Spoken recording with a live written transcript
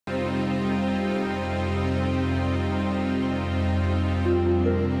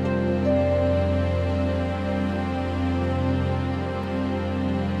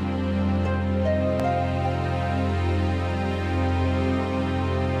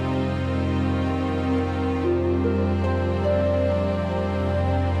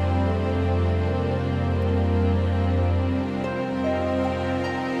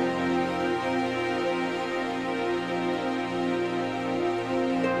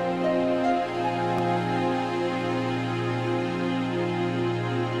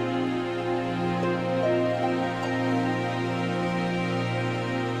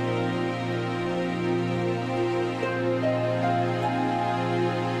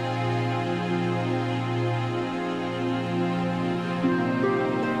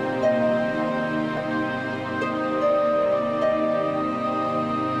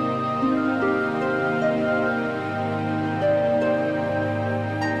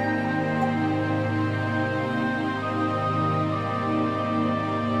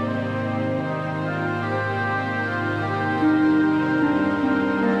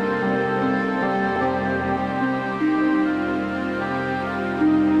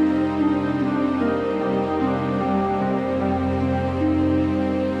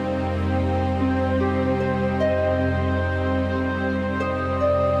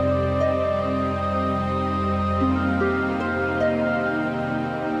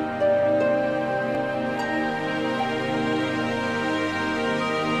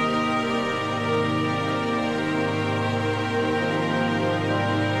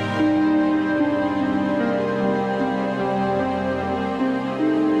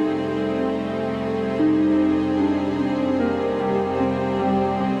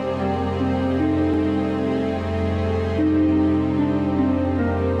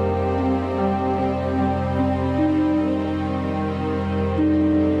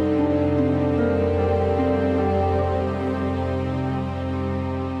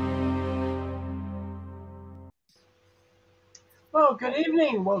good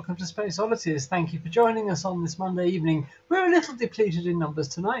evening. Welcome to Space Oddities. Thank you for joining us on this Monday evening. We're a little depleted in numbers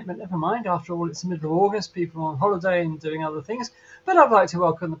tonight, but never mind. After all, it's the middle of August. People are on holiday and doing other things. But I'd like to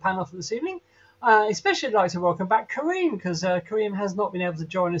welcome the panel for this evening. Especially like to welcome back Kareem, because Kareem has not been able to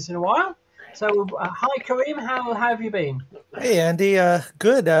join us in a while. So, hi Kareem, how have you been? Hey Andy,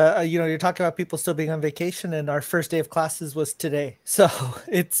 good. You're talking about people still being on vacation, and our first day of classes was today, so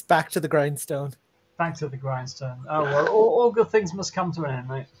it's back to the grindstone. Back to the grindstone. Oh well, all good things must come to an end,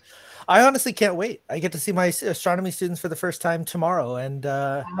 mate. I honestly can't wait. I get to see my astronomy students for the first time tomorrow, and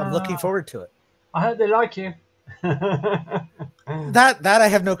I'm looking forward to it. I hope they like you. That I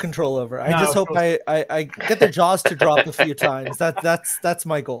have no control over. I just hope I get their jaws to drop a few times. That's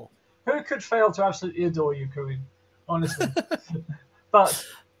my goal. Who could fail to absolutely adore you, Kareem? Honestly. But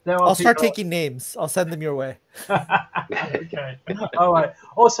I'll start taking names. I'll send them your way. Okay. All right.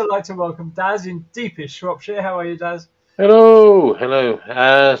 Also like to welcome Daz in deepest Shropshire. How are you, Daz?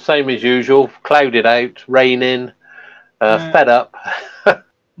 Hello. Same as usual. Clouded out, raining, fed up.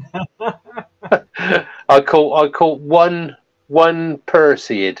 I caught one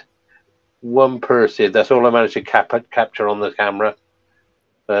Perseid. One Perseid. That's all I managed to capture on the camera.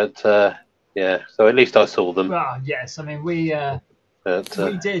 But yeah, so at least I saw them. Yes, I mean we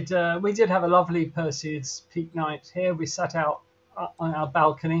did have a lovely Perseids peak night here. We sat out on our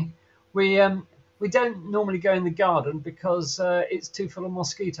balcony. We don't normally go in the garden because it's too full of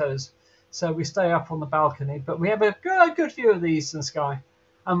mosquitoes. So we stay up on the balcony. But we have a good view of the eastern sky,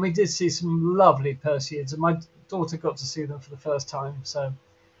 and we did see some lovely Perseids. And my daughter got to see them for the first time. So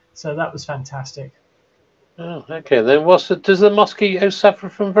that was fantastic. Oh, okay. Then does the mosquito suffer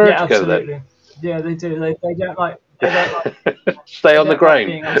from vertigo? Yeah, absolutely. Then? Yeah, they do. They don't like. Stay on the ground.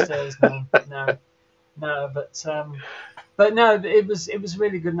 Being upstairs, no. But no, it was a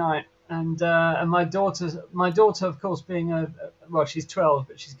really good night, and my daughter, of course, being she's 12,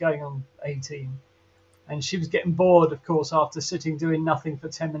 but she's going on 18, and she was getting bored, of course, after sitting doing nothing for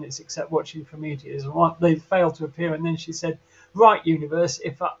 10 minutes except watching for meteors. And they failed to appear, and then she said, "Right, universe,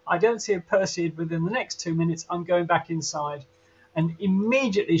 if I don't see a Perseid within the next 2 minutes, I'm going back inside." And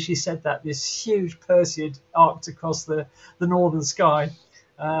immediately she said that this huge Perseid arced across the northern sky.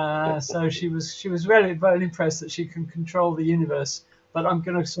 So she was really very impressed that she can control the universe. But I'm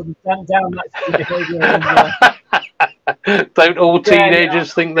going to sort of damp down that behaviour. Don't all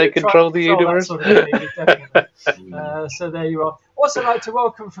teenagers think they control the universe? Sort of behavior, definitely. So there you are. Also like to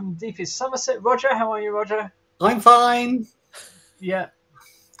welcome from deepest Somerset, Roger. How are you, Roger? I'm fine. Yeah.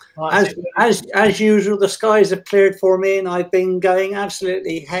 As usual, the skies have cleared for me, and I've been going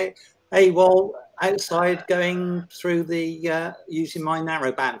absolutely AWOL outside, going through the using my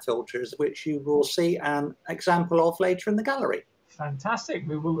narrowband filters, which you will see an example of later in the gallery. Fantastic.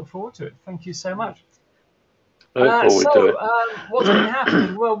 We will look forward to it. Thank you so much. Look forward to it. What's been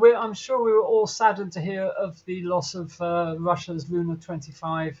happening? Well, I'm sure we were all saddened to hear of the loss of Russia's Lunar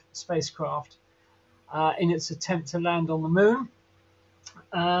 25 spacecraft in its attempt to land on the moon.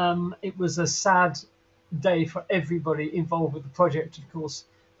 It was a sad day for everybody involved with the project, of course.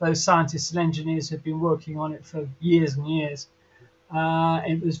 Those scientists and engineers have been working on it for years and years.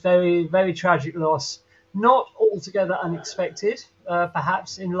 It was very, very tragic loss. Not altogether unexpected,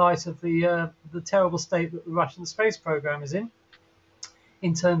 perhaps in light of the terrible state that the Russian space program is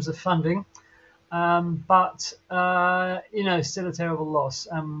in terms of funding. But still a terrible loss.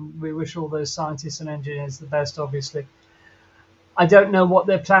 We wish all those scientists and engineers the best, obviously. I don't know what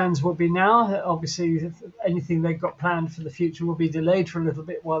their plans will be now. Obviously, anything they've got planned for the future will be delayed for a little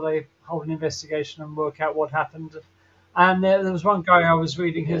bit while they hold an investigation and work out what happened. And there was one guy I was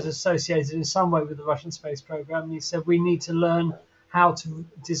reading who's associated in some way with the Russian space program. And he said, we need to learn how to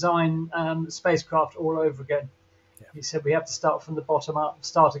design spacecraft all over again. Yeah. He said, we have to start from the bottom up,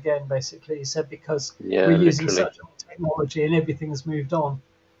 start again, basically. He said, because we're using such technology and everything has moved on.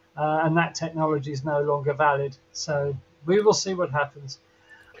 And that technology is no longer valid. So we will see what happens.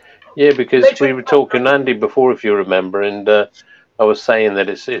 Yeah, because we were talking, Andy, before, if you remember, and I was saying that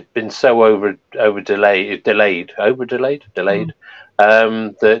it's been so delayed, that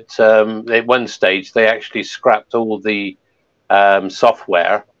at one stage they actually scrapped all the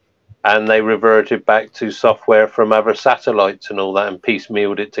software, and they reverted back to software from other satellites and all that, and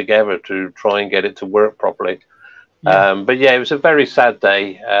piecemealed it together to try and get it to work properly. Yeah. But yeah, it was a very sad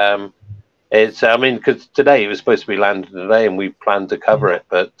day. Because today it was supposed to be landed today, and we planned to cover it,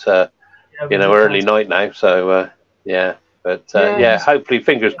 but early night now. So hopefully,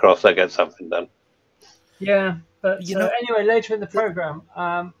 fingers crossed, I get something done. Yeah, but anyway, later in the program,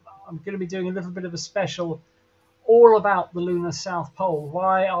 I'm going to be doing a little bit of a special, all about the lunar South Pole.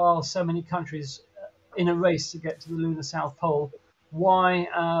 Why are so many countries in a race to get to the lunar South Pole?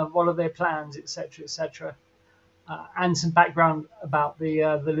 why, what are their plans, etc., etc., and some background about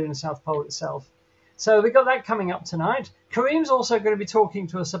the lunar South Pole itself. So we got that coming up tonight. Kareem's also going to be talking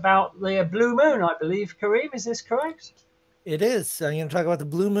to us about the blue moon, I believe. Kareem, is this correct? It is. I'm going to talk about the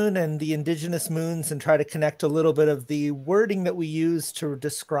blue moon and the indigenous moons and try to connect a little bit of the wording that we use to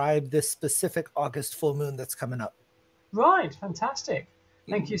describe this specific August full moon that's coming up. Right, fantastic.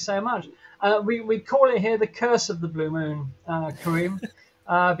 Thank you so much. We call it here the curse of the blue moon, Kareem,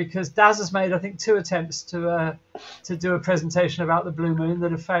 because Daz has made, I think, 2 attempts to do a presentation about the blue moon that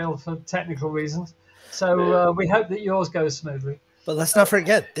have failed for technical reasons. So we hope that yours goes smoothly. But let's not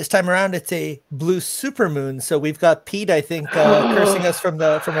forget, this time around it's a blue supermoon. So we've got Pete, I think, cursing us from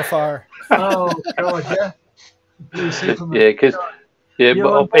afar. Oh God, yeah, blue supermoon. Yeah, because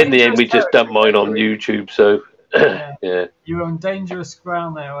but in the end we just dumped mine on YouTube. So yeah, you're on dangerous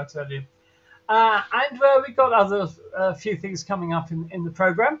ground there, I tell you. And we've got other few things coming up in the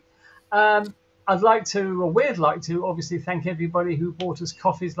program. I'd like to, or we'd like to, obviously thank everybody who bought us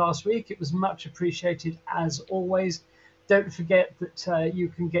coffees last week. It was much appreciated as always. Don't forget that you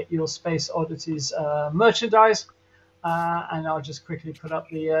can get your Space Oddities merchandise, and I'll just quickly put up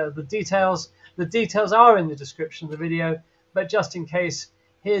the details. The details are in the description of the video, but just in case,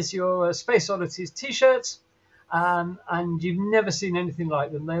 here's your Space Oddities T-shirts, and you've never seen anything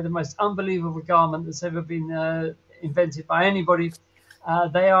like them. They're the most unbelievable garment that's ever been invented by anybody.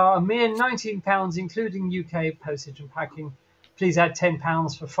 They are a mere £19, including UK postage and packing. Please add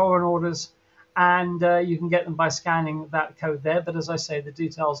 £10 for foreign orders. And you can get them by scanning that code there. But as I say, the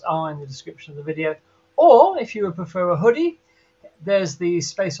details are in the description of the video. Or if you would prefer a hoodie, there's the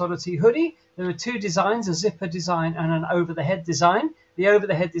Space Oddity hoodie. There are 2 designs, a zipper design and an over-the-head design. The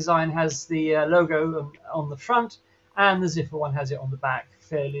over-the-head design has the logo on the front, and the zipper one has it on the back,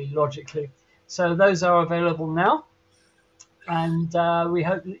 fairly logically. So those are available now. And we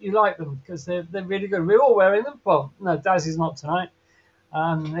hope that you like them, because they're really good. We're all wearing them. Well, no, Daz is not tonight.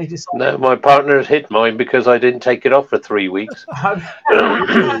 No, my partner's hid mine because I didn't take it off for 3 weeks.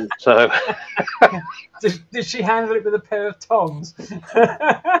 So did she handle it with a pair of tongs?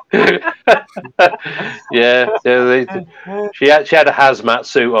 yeah, she had a hazmat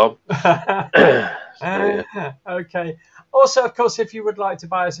suit on. Okay. Also, of course, if you would like to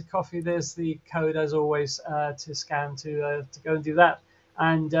buy us a coffee, there's the code as always to scan to go and do that.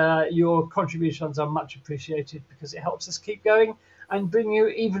 And your contributions are much appreciated because it helps us keep going and bring you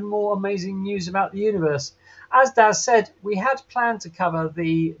even more amazing news about the universe. As Daz said, we had planned to cover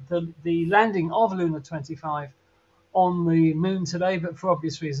the landing of Lunar 25 on the moon today, but for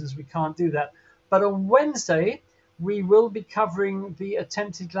obvious reasons we can't do that. But on Wednesday, we will be covering the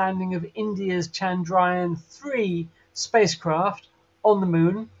attempted landing of India's Chandrayaan-3 spacecraft on the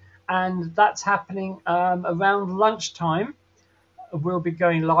moon, and that's happening around lunchtime. We'll be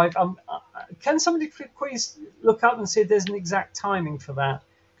going live. Can somebody please look up and see if there's an exact timing for that?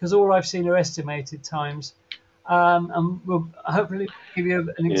 Because all I've seen are estimated times. And we'll hopefully give you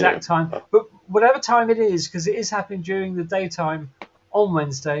an exact time. But whatever time it is, because it is happening during the daytime on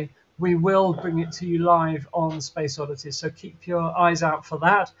Wednesday, we will bring it to you live on Space Oddities. So keep your eyes out for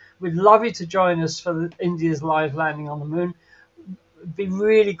that. We'd love you to join us for India's live landing on the moon. It'd be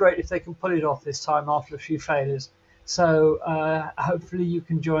really great if they can pull it off this time after a few failures. So hopefully you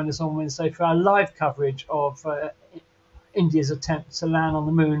can join us on Wednesday for our live coverage of India's attempt to land on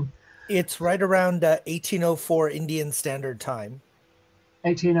the moon. It's right around 1804 Indian Standard Time.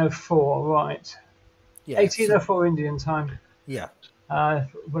 1804, right. Yeah, 1804 Indian time. Yeah.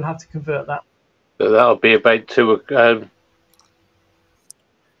 We'll have to convert that. So that'll be about 2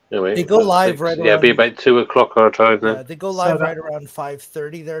 anyway, they go live right around. Yeah, it'll be about 2 o'clock our time then. Yeah, they go live right around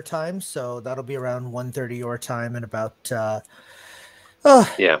 5:30 their time, so that'll be around 1:30 your time and about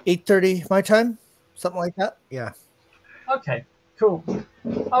 8:30 my time, something like that. Yeah. Okay, cool.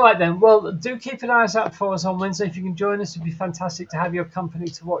 All right then. Well, do keep an eye out for us on Wednesday. If you can join us, it'd be fantastic to have your company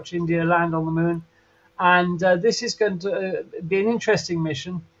to watch India land on the moon. And this is going to be an interesting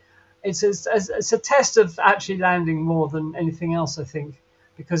mission. It's a test of actually landing more than anything else, I think,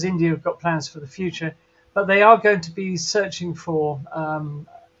 because India have got plans for the future. But they are going to be searching for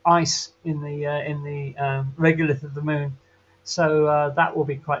ice in the regolith of the moon. So that will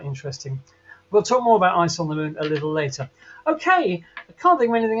be quite interesting. We'll talk more about ice on the moon a little later. Okay, I can't think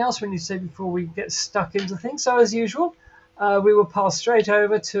of anything else we need to say before we get stuck into things. So as usual, we will pass straight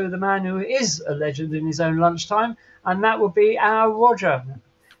over to the man who is a legend in his own lunchtime, and that will be our Roger.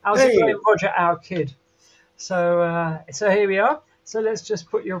 How's it going, Roger, our kid? So here we are. So let's just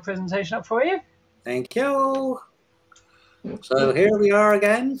put your presentation up for you. Thank you. So here we are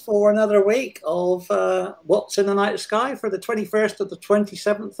again for another week of What's in the Night Sky for the 21st to the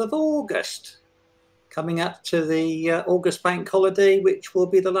 27th of August. Coming up to the August bank holiday, which will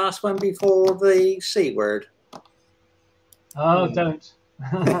be the last one before the C word. Oh, don't.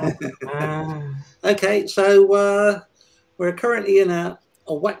 Okay, so we're currently in a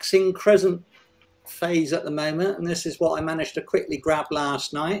waxing crescent phase at the moment, and this is what I managed to quickly grab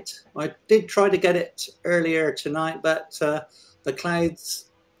last night. I did try to get it earlier tonight, but the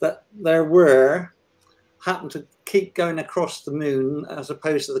clouds that there were happened to keep going across the moon as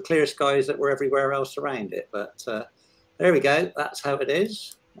opposed to the clear skies that were everywhere else around it. But there we go, that's how it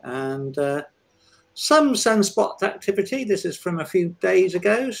is. And some sunspot activity. This is from a few days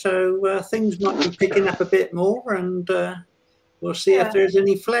ago, so things might be picking up a bit more, and we'll see if there's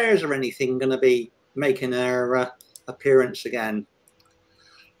any flares or anything going to be making their appearance again.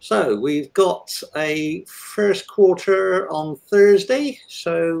 So we've got a first quarter on Thursday,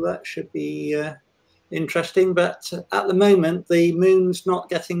 so that should be interesting. But at the moment, the moon's not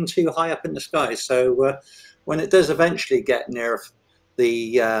getting too high up in the sky. So when it does eventually get near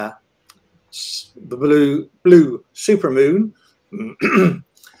the blue supermoon,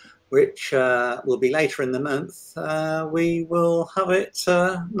 which will be later in the month, we will have it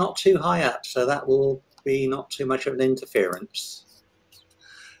not too high up, so that will be not too much of an interference.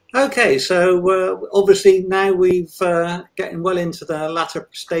 Okay, so obviously now we've getting well into the latter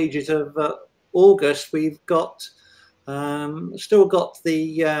stages of August. We've got still got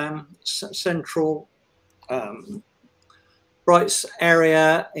the central bright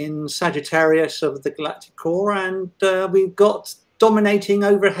area in Sagittarius of the galactic core, and we've got dominating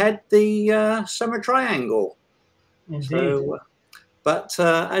overhead the summer triangle. Indeed. So, but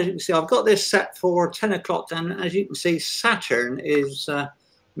as you can see, I've got this set for 10 o'clock, and as you can see, Saturn is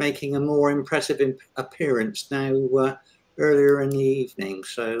making a more impressive appearance now earlier in the evening.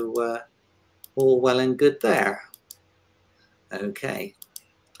 So all well and good there. Okay,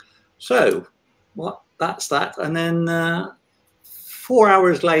 so that's that, and then 4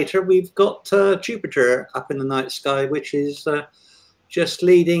 hours later, we've got Jupiter up in the night sky, which is just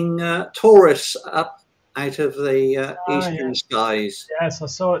leading Taurus up out of the eastern skies. Yes, I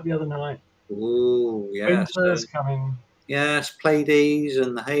saw it the other night. Ooh, yes. Winter's coming. Yes, Pleiades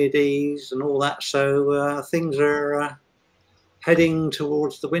and the Hoodies and all that. So things are heading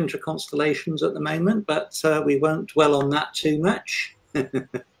towards the winter constellations at the moment, but we won't dwell on that too much.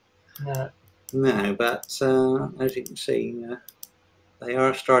 No. No, but as you can see, they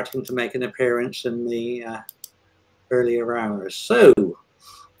are starting to make an appearance in the earlier hours. So,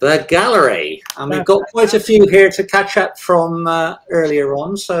 the gallery. And we've got quite a few here to catch up from earlier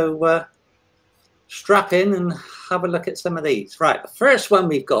on. So, strap in and have a look at some of these. Right, the first one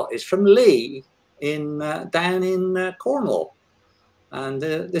we've got is from Lee down in Cornwall. And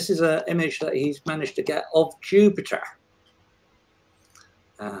this is an image that he's managed to get of Jupiter.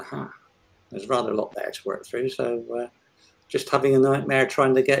 There's rather a lot there to work through. So, just having a nightmare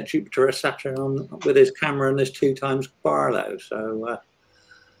trying to get Jupiter or Saturn on with his camera and his 2 times Barlow. So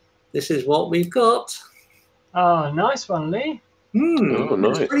this is what we've got. Oh, nice one, Lee. Oh,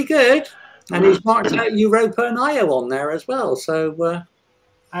 nice. It's pretty good. And he's marked out Europa and Io on there as well. So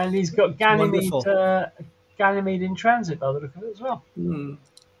and he's got Ganymede in transit by the look of it as well.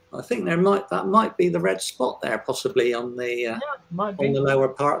 I think that might be the red spot there, possibly on the on the lower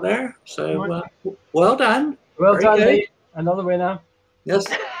part there. So well done. Well Very done, good. Lee. Another winner. Yes.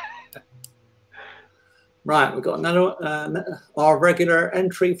 Right, we've got another our regular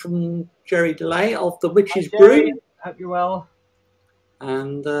entry from Jerry Delay of the Witch's Brew. Hope you're well.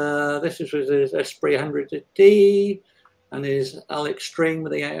 And this is with his Esprit 100D and his Alex String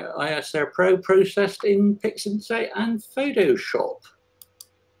with the ISR Pro processed in Pixensate and Photoshop.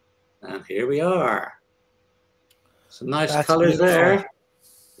 And here we are. Some nice colours there.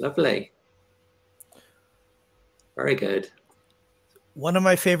 Lovely. Very good. One of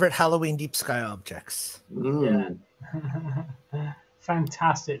my favorite Halloween deep sky objects. Yeah.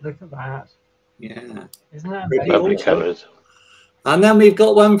 Fantastic. Look at that. Yeah. Isn't that Lovely colours. And then we've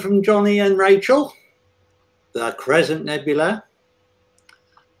got one from Johnny and Rachel, the Crescent Nebula.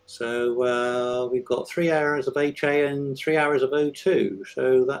 So we've got 3 hours of HA and 3 hours of O2.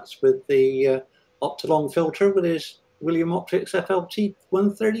 So that's with the Optilong filter with his William Optics FLT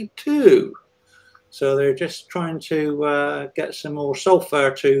 132. So they're just trying to get some more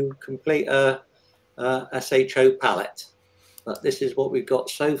sulfur to complete a SHO palette. But this is what we've got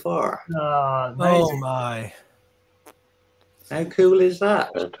so far. Oh my. How cool is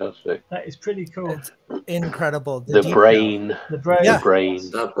that? Fantastic. That is pretty cool. It's incredible. The brain. The brain. Yeah. The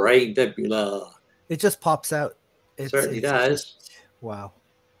brain. The brain nebula. It just pops out. Certainly does. Wow.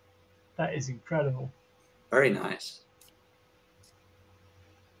 That is incredible. Very nice.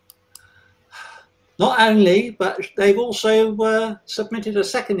 Not only, but they've also submitted a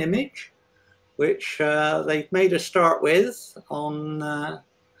second image, which they've made a start with on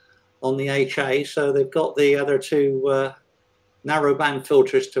the HA. So they've got the other two narrowband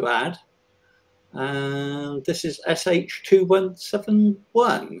filters to add. And this is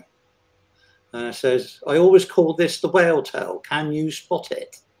SH2171. Says, I always call this the whale tail. Can you spot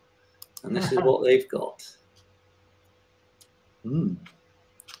it? And this is what they've got. I'm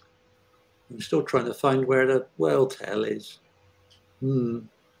still trying to find where the whale tail is. We're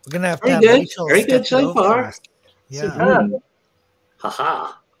gonna have Very to have good. Rachel Very good sketch it so out for far. us. Yeah. Superb.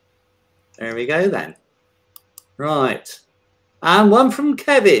 Haha. There we go then. Right. And one from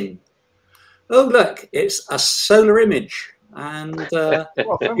Kevin. Oh, look, it's a solar image. And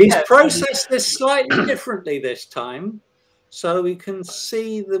he's processed this slightly differently this time. So we can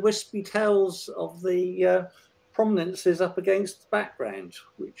see the wispy tails of the prominences up against the background,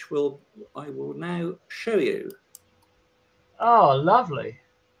 which I will now show you. Oh, lovely.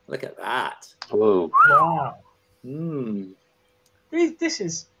 Look at that. Whoa. Wow. This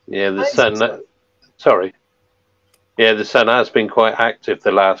is... Yeah, the sun... Sorry. Yeah, the sun has been quite active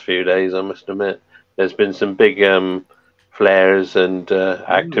the last few days, I must admit. There's been some big flares and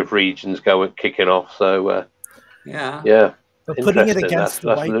active regions kicking off. So, yeah. But putting it against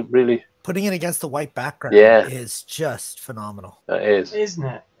that's really... Putting it against the white background is just phenomenal. That is. Isn't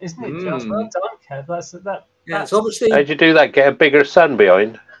it? Isn't it just? Well done, Kev. That's obviously... How'd you do that? Get a bigger sun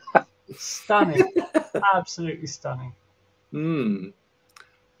behind? Stunning. Absolutely stunning.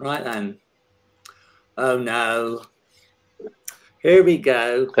 Right then. Oh no. Here we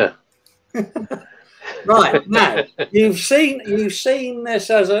go. Right, now you've seen this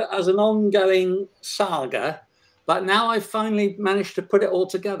as an ongoing saga, but now I've finally managed to put it all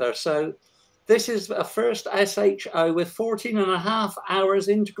together. So this is a first SHO with 14.5 hours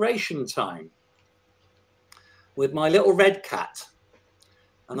integration time with my little red cat.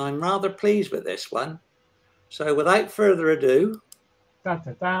 And I'm rather pleased with this one. So without further ado.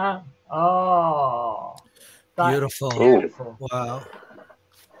 Oh, beautiful. Wow.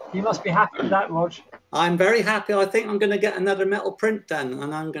 You must be happy with that, Rog. I'm very happy. I think I'm going to get another metal print done,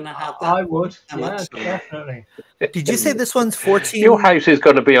 and I'm going to have that. I would. Yeah, definitely. Did you say this one's 14? Your house is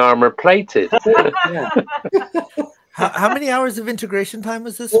going to be armor plated. How many hours of integration time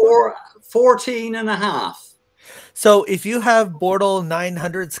was this? 14.5. So if you have Bortle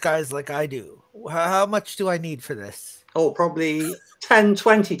 900 skies like I do, how much do I need for this? Oh, probably 10,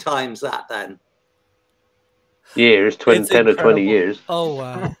 20 times that then. Years, 10 or 20 years. Oh,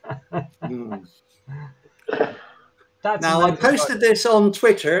 wow. Now, I posted this on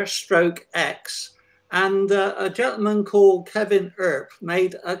Twitter, /X, and a gentleman called Kevin Earp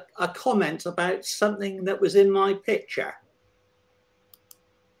made a comment about something that was in my picture.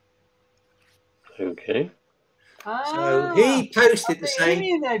 Okay. So he posted to say,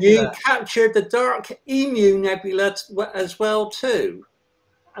 you captured the Dark Emu Nebula as well too.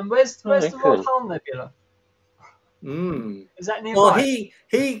 And where's the Rod Hull Nebula? Is that nearby? Well, he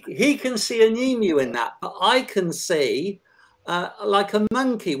can see an emu in that, but I can see like a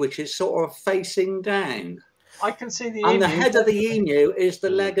monkey, which is sort of facing down. I can see the emu. And the head of the emu is the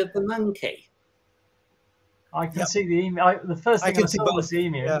leg of the monkey. I can see the emu. The first thing I saw was the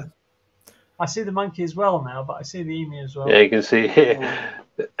emu. Yeah. I see the monkey as well now, but I see the emu as well. Yeah, you can see here.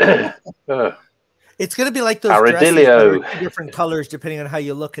 It's going to be like those dresses that are different colors depending on how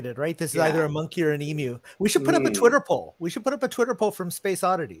you look at it, right? This is either a monkey or an emu. We should put up a Twitter poll. We should put up a Twitter poll from Space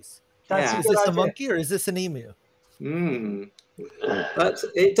Oddities. Is this a monkey or is this an emu? But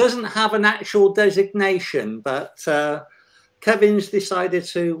it doesn't have an actual designation, but Kevin's decided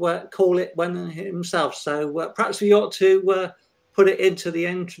to call it one himself. So perhaps we ought to put it into the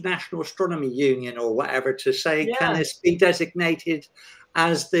International Astronomy Union or whatever to say, can this be designated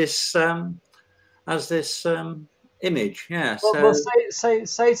as this image? Yeah. Well,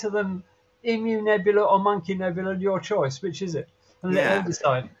 say to them, Emu Nebula or Monkey Nebula, your choice. Which is it? And let them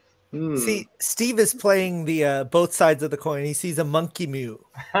decide. See, Steve is playing the both sides of the coin. He sees a monkey mew.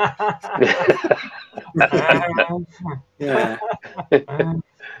 Yeah.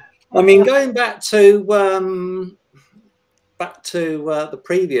 I mean, going back to the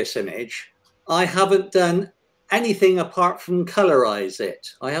previous image, I haven't done anything apart from colorize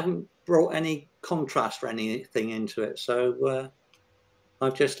it. I haven't brought any contrast or anything into it, so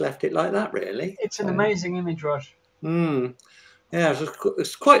I've just left it like that, really. It's an amazing image, Raj. Yeah,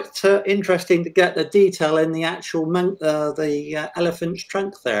 it's quite interesting to get the detail in the actual the elephant's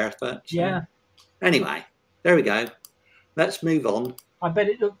trunk there. But yeah. Anyway, There we go. Let's move on. I bet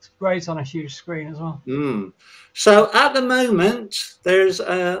it looked great on a huge screen as well. So at the moment, there's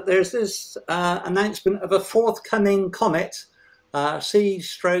this announcement of a forthcoming comet,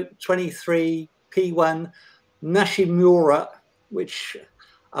 C/23P1 Nishimura, which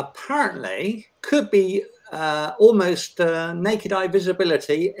apparently could be almost naked eye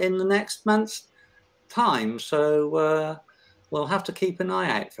visibility in the next month's time. So we'll have to keep an eye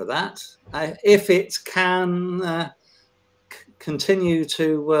out for that. If it can continue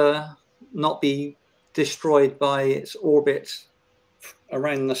to not be destroyed by its orbit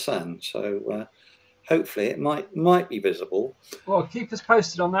around the sun. So hopefully it might be visible. Well, keep us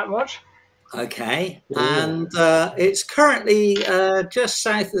posted on that, Rog. Okay, and it's currently just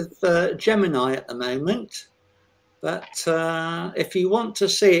south of Gemini at the moment. But if you want to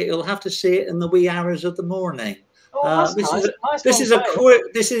see it, you'll have to see it in the wee hours of the morning. Oh, this is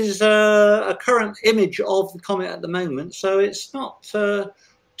a current image of the comet at the moment, so it's not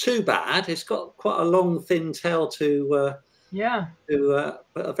too bad. It's got quite a long, thin tail but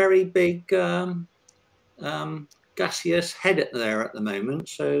a very big gaseous head there at the moment.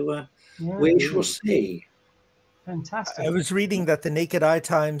 So we shall see. Fantastic. I was reading that the naked eye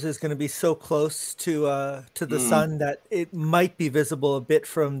times is going to be so close to the sun that it might be visible a bit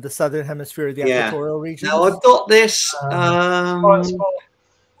from the southern hemisphere, the equatorial region. Now I've got this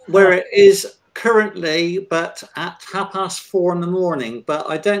where it is currently, but at 4:30 in the morning. But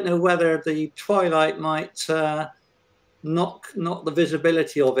I don't know whether the twilight might knock the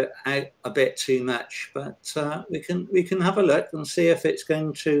visibility of it out a bit too much. But we can have a look and see if it's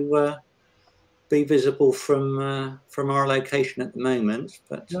going to be visible from our location at the moment,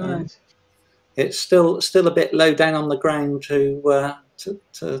 but it's still a bit low down on the ground to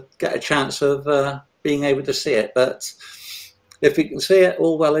get a chance of being able to see it. But if we can see it,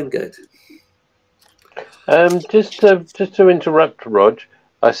 all well and good. Just to interrupt, Rog,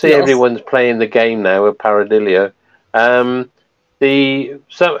 I see everyone's playing the game now with Paradilio.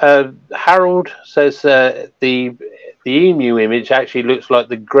 Harold says the emu image actually looks like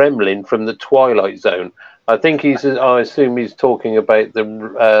the gremlin from the Twilight Zone. I assume he's talking about the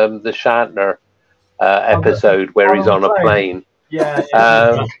Shatner episode where he's on a plane.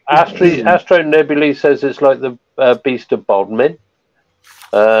 Astro Nebulae says it's like the Beast of Bodmin.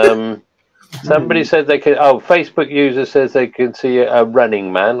 Somebody said they could. Oh, Facebook user says they can see a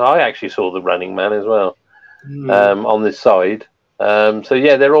Running Man. I actually saw the Running Man as well on this side. So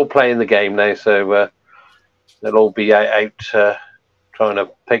yeah, they're all playing the game now. So they'll all be out trying to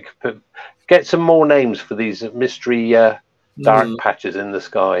get some more names for these mystery dark patches in the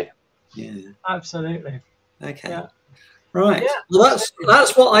sky. Yeah, absolutely. Okay. Yeah. Right. Yeah, well,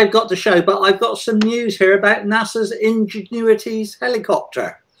 that's what I've got to show. But I've got some news here about NASA's Ingenuity's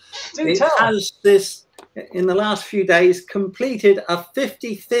helicopter. It has this, in the last few days, completed a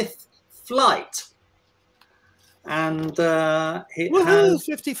 55th flight. And it has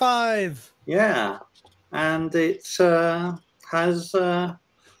 55. Yeah. And it has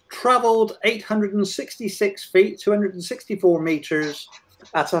traveled 866 feet, 264 meters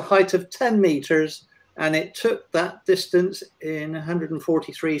at a height of 10 meters. And it took that distance in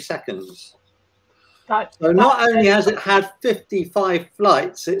 143 seconds. So not only has it had 55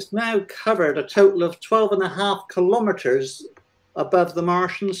 flights, it's now covered a total of 12.5 kilometers above the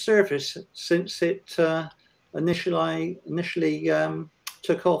Martian surface since it initially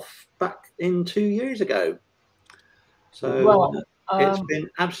took off back in 2 years ago. So it's been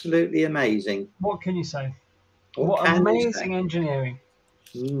absolutely amazing. What can you say? What amazing engineering.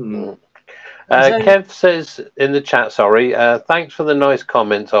 Kev says in the chat, thanks for the nice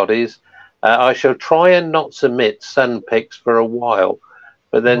comments, Oddies. I shall try and not submit sun pics for a while.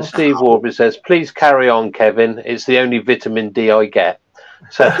 But then Steve Warby says, please carry on, Kevin. It's the only vitamin D I get.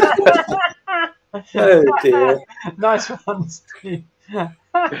 So oh, dear. Nice one, Steve.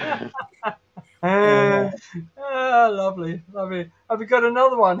 Lovely, lovely. Have we got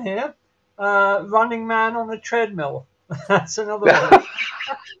another one here? Running Man on a treadmill. That's another one.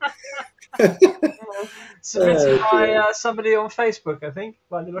 Submitted by somebody on Facebook, I think,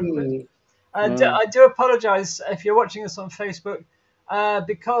 by the look of it. I do apologise if you're watching us on Facebook,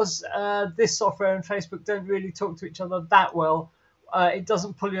 because this software and Facebook don't really talk to each other that well. It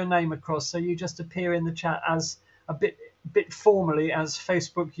doesn't pull your name across, so you just appear in the chat as a bit formally as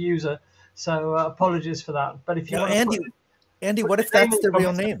Facebook user. So apologies for that. But if you want Andy, what if that's the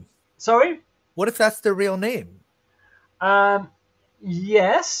real name? Sorry? What if that's the real name?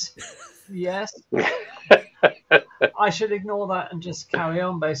 Yes. I should ignore that and just carry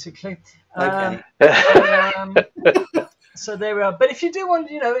on, basically. Okay. So there we are. But if you do want,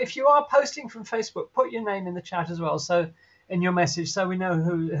 if you are posting from Facebook, put your name in the chat as well. So in your message, so we know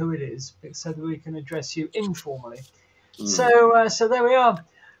who it is, so that we can address you informally. So there we are.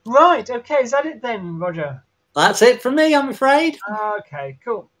 Right. Okay. Is that it then, Roger? That's it from me, I'm afraid. Okay.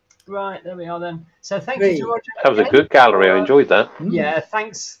 Cool. Right. There we are then. So thank you to Roger. That was a good gallery. I enjoyed that. Yeah.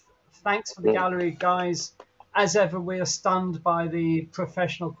 Thanks for the gallery, guys. As ever, we are stunned by the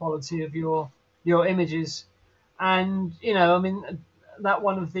professional quality of your images. And, that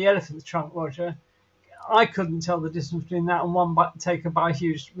one of the elephant's trunk, Roger, I couldn't tell the distance between that and one taken by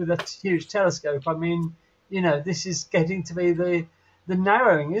with a huge telescope. I mean, this is getting to be the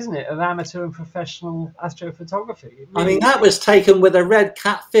narrowing, isn't it, of amateur and professional astrophotography. Really, I mean, that was taken with a Red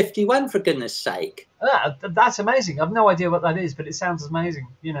Cat 51, for goodness sake. That's amazing. I've no idea what that is, but it sounds amazing.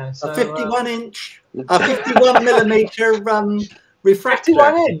 So, a 51-inch, a 51-millimeter refractor.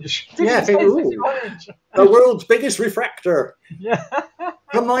 51-inch. Yeah, 51-inch. The world's biggest refractor. Yeah.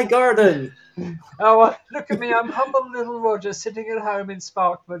 From my garden. Oh, look at me. I'm humble little Roger sitting at home in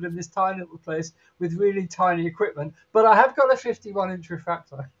Sparkford in this tiny little place with really tiny equipment. But I have got a 51-inch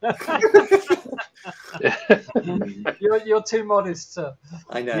refractor. You're too modest, sir.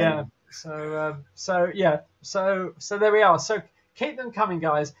 I know. Yeah. So there we are. So keep them coming,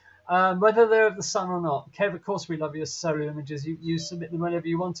 guys. Whether they're of the sun or not. Kev, of course, we love your solar images. You submit them whenever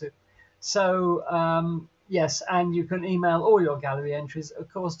you want to. So, yes, and you can email all your gallery entries, of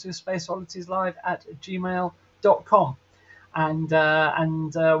course, to spaceodditieslive@gmail.com. And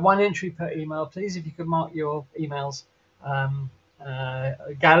one entry per email, please. If you could mark your emails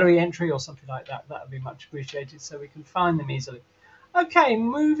gallery entry or something like that, that would be much appreciated so we can find them easily. Okay,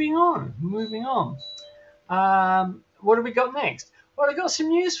 moving on. What have we got next? Well, I've got some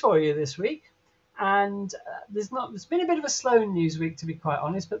news for you this week. And there's been a bit of a slow news week, to be quite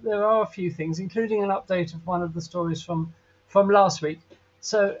honest, but there are a few things, including an update of one of the stories from last week.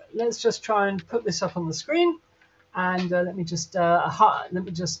 So let's just try and put this up on the screen, and let me just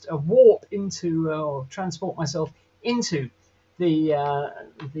warp into or transport myself into the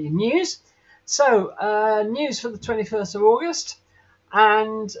news. So news for the 21st of August,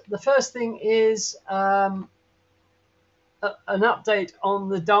 and the first thing is an update on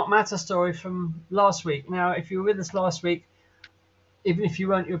the dark matter story from last week. Now, if you were with us last week, even if you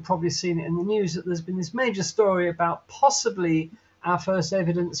weren't, you've probably seen it in the news that there's been this major story about possibly our first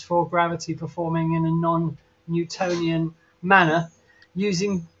evidence for gravity performing in a non-Newtonian manner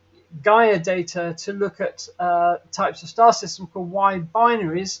using Gaia data to look at types of star system called wide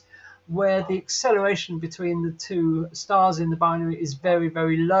binaries, where the acceleration between the two stars in the binary is very,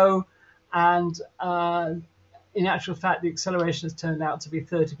 very low, and in actual fact, the acceleration has turned out to be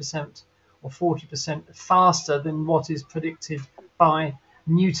 30% or 40% faster than what is predicted by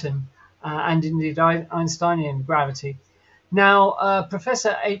Newton and indeed Einsteinian gravity. Now,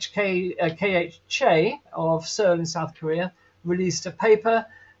 Professor K.H. Che of Seoul in South Korea released a paper.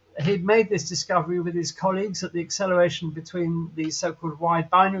 He'd made this discovery with his colleagues that the acceleration between the so-called wide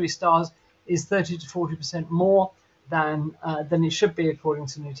binary stars is 30 to 40% more than it should be according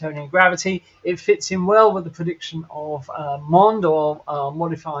to Newtonian gravity. It fits in well with the prediction of MOND, or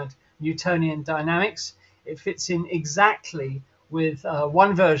modified Newtonian dynamics. It fits in exactly with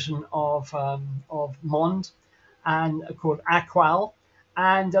one version of MOND, and called AQUAL.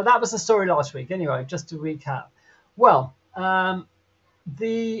 And that was the story last week. Anyway, just to recap. Well,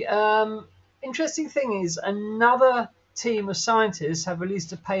 the interesting thing is another team of scientists have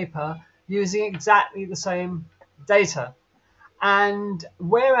released a paper using exactly the same data. And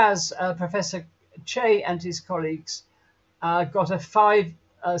whereas Professor Che and his colleagues got a 5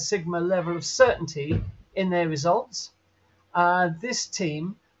 sigma level of certainty in their results, this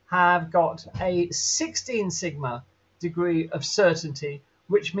team have got a 16 sigma degree of certainty,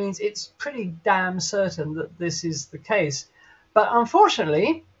 which means it's pretty damn certain that this is the case. But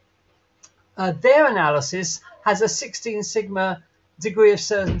unfortunately, their analysis has a 16 sigma degree of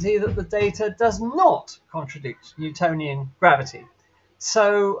certainty that the data does not contradict Newtonian gravity.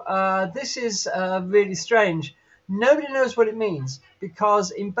 So this is really strange. Nobody knows what it means,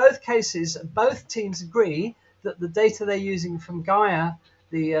 because in both cases, both teams agree that the data they're using from Gaia,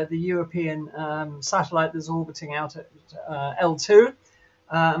 the European satellite that's orbiting out at L2,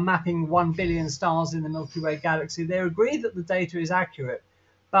 mapping 1 billion stars in the Milky Way galaxy, they agree that the data is accurate.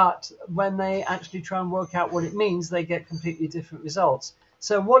 But when they actually try and work out what it means, they get completely different results.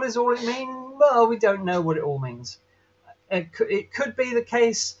 So what does all it mean? Well, we don't know what it all means. It could be the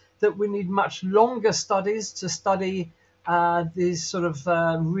case that we need much longer studies to study these sort of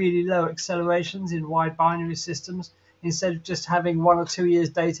really low accelerations in wide binary systems. Instead of just having 1 or 2 years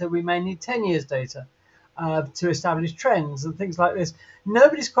data, we may need 10 years data. to establish trends and things like this.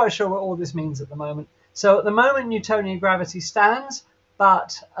 Nobody's quite sure what all this means at the moment. So at the moment, Newtonian gravity stands,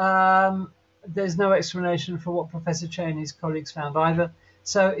 but there's no explanation for what Professor Che and his colleagues found either.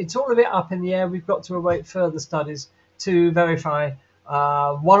 So it's all a bit up in the air. We've got to await further studies to verify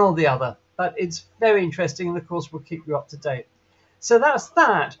one or the other. But it's very interesting, and of course, we'll keep you up to date. So that's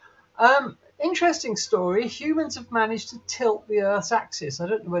that. Interesting story. Humans have managed to tilt the Earth's axis. I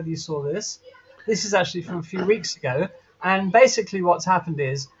don't know whether you saw this. This is actually from a few weeks ago. And basically what's happened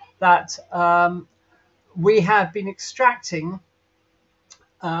is that we have been extracting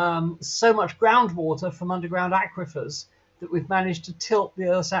so much groundwater from underground aquifers that we've managed to tilt the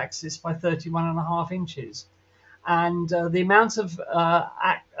Earth's axis by 31.5 inches. And the amount of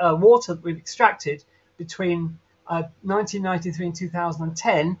water that we've extracted between 1993 and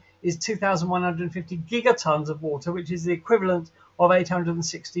 2010 is 2,150 gigatons of water, which is the equivalent of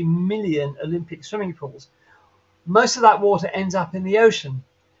 860 million Olympic swimming pools. Most of that water ends up in the ocean,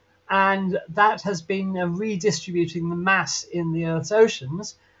 and that has been redistributing the mass in the Earth's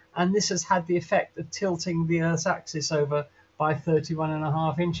oceans, and this has had the effect of tilting the Earth's axis over by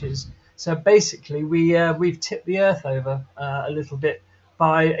 31.5 inches. So basically, we've tipped the Earth over a little bit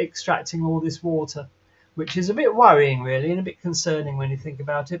by extracting all this water, which is a bit worrying, really, and a bit concerning when you think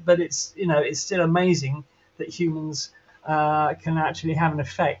about it. But it's still amazing that humans can actually have an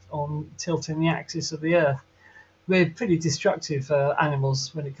effect on tilting the axis of the Earth. We're pretty destructive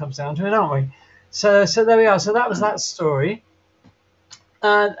animals when it comes down to it, aren't we? So there we are. So that was that story.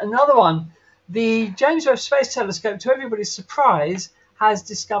 Another one, the James Webb Space Telescope, to everybody's surprise, has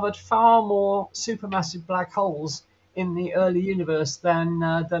discovered far more supermassive black holes in the early universe than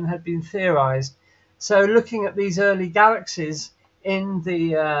had been theorized. So looking at these early galaxies in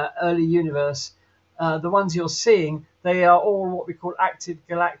the early universe, the ones you're seeing, they are all what we call active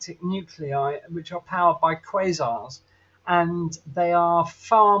galactic nuclei, which are powered by quasars. And they are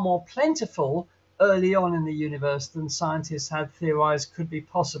far more plentiful early on in the universe than scientists had theorized could be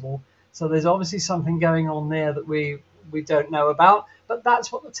possible. So there's obviously something going on there that we don't know about, but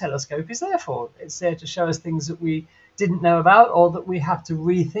that's what the telescope is there for. It's there to show us things that we didn't know about or that we have to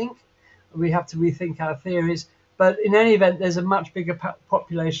rethink. We have to rethink our theories. But in any event, there's a much bigger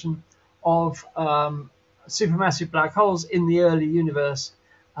population of supermassive black holes in the early universe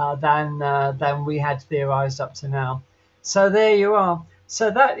than we had theorized up to now. So there you are.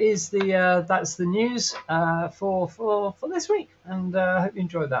 So that is that's the news for this week, and I hope you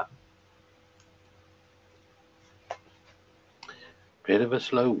enjoyed that. Bit of a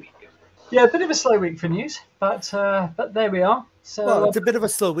slow week. Yeah, a bit of a slow week for news, but there we are. So well, it's a bit of a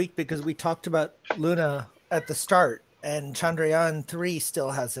slow week because we talked about Luna at the start, and Chandrayaan 3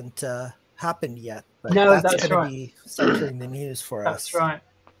 still hasn't happened yet. But no, that's going to be centering the news for us. That's right.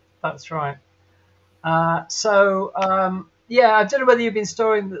 That's right. Yeah, I don't know whether you've been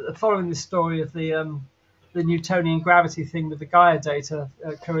following the story of the Newtonian gravity thing with the Gaia data,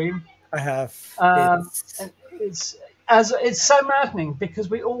 Kareem. I have. It's so maddening because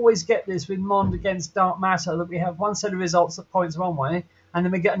we always get this with MOND against dark matter, that we have one set of results that points one way, and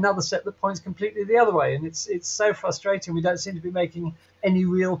then we get another set that points completely the other way, and it's so frustrating. We don't seem to be making any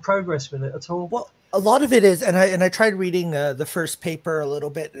real progress with it at all. Well, a lot of it is, and I tried reading the first paper a little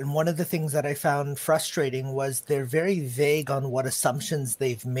bit, and one of the things that I found frustrating was they're very vague on what assumptions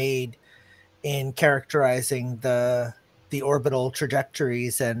they've made in characterizing the orbital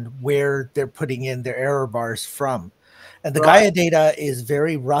trajectories and where they're putting in their error bars from. And the Gaia data is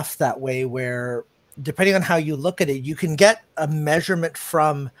very rough that way, where depending on how you look at it, you can get a measurement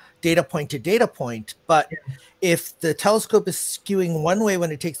from data point to data point. But if the telescope is skewing one way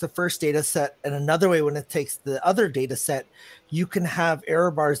when it takes the first data set and another way when it takes the other data set, you can have error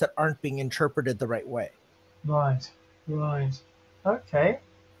bars that aren't being interpreted the right way. Right. Okay.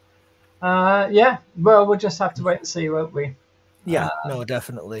 Yeah, well, we'll just have to wait and see, won't we? Yeah, no,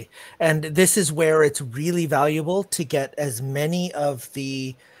 definitely. And this is where it's really valuable to get as many of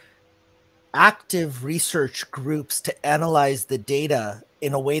the active research groups to analyze the data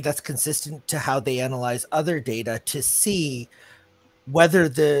in a way that's consistent to how they analyze other data, to see whether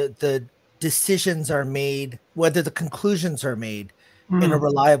the decisions are made, whether the conclusions are made in a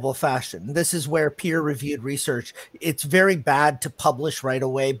reliable fashion. This is where peer-reviewed research, it's very bad to publish right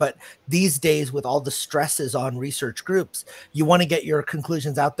away, but these days with all the stresses on research groups, you want to get your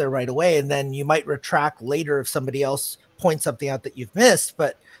conclusions out there right away, and then you might retract later if somebody else points something out that you've missed,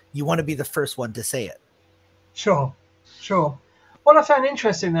 but you want to be the first one to say it. Sure. What I found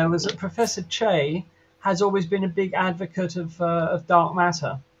interesting, though, was that Professor Che has always been a big advocate of dark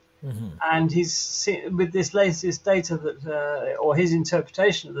matter. And he's with this latest data that, or his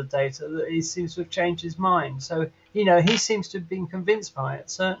interpretation of the data, that he seems to have changed his mind. So he seems to have been convinced by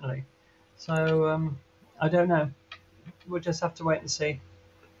it, certainly. So I don't know. We'll just have to wait and see.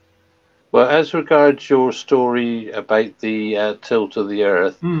 Well, as regards your story about the tilt of the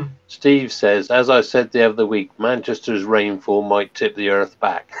Earth, Steve says, as I said the other week, Manchester's rainfall might tip the Earth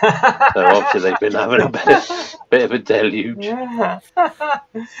back. So obviously they've been having a bit of a deluge. Yeah,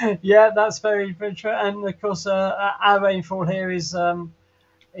 yeah, that's very, very true. And of course, our rainfall here is not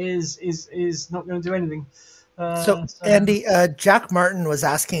going to do anything. So Andy, Jack Martin was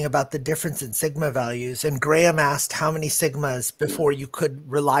asking about the difference in sigma values, and Graham asked how many sigmas before you could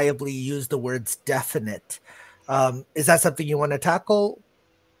reliably use the words definite. Is that something you want to tackle?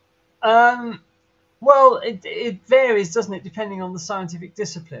 Well, it varies, doesn't it, depending on the scientific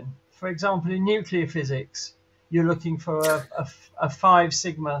discipline. For example, in nuclear physics, you're looking for a 5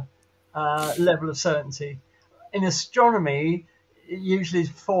 sigma level of certainty. In astronomy, usually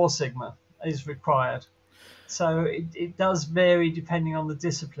 4 sigma is required. So it does vary depending on the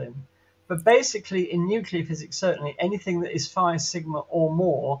discipline. But basically, in nuclear physics, certainly, anything that is 5 sigma or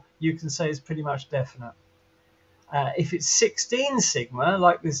more, you can say is pretty much definite. If it's 16 sigma,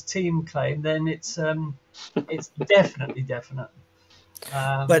 like this team claim, then it's definitely definite.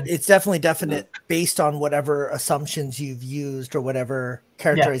 But it's definitely definite based on whatever assumptions you've used or whatever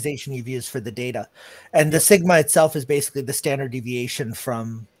characterization you've used for the data. And the sigma itself is basically the standard deviation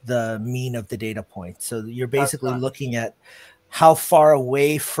from the mean of the data point. So you're basically looking at how far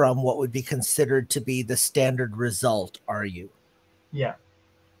away from what would be considered to be the standard result are you? Yeah,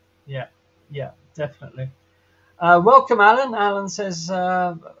 definitely. Welcome, Alan. Alan says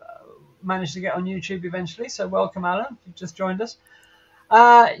managed to get on YouTube eventually. So welcome, Alan. You've just joined us.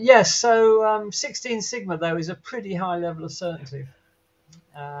 Yes, so 16 sigma, though, is a pretty high level of certainty.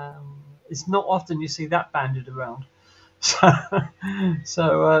 It's not often you see that banded around.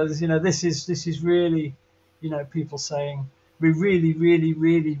 So this is really, people saying, we're really, really,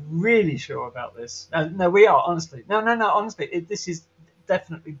 really, really sure about this. No, we are, honestly. No, honestly, this is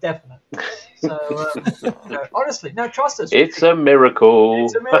definitely definite. So, honestly, no, trust us. It's a miracle.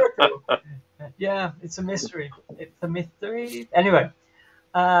 It's a miracle. Yeah, it's a mystery. It's a mystery. Anyway.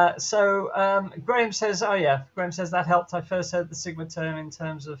 Graham says, Graham says that helped. I first heard the sigma term in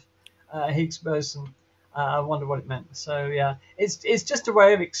terms of Higgs boson. I wonder what it meant. So yeah, it's just a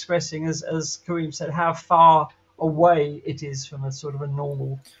way of expressing, as Kareem said, how far away it is from a sort of a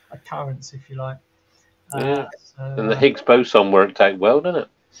normal occurrence, if you like. And the Higgs boson worked out well, didn't it?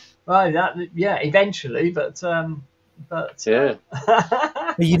 Right. Eventually, but yeah.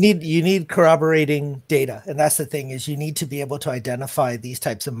 You need corroborating data, and that's the thing, is you need to be able to identify these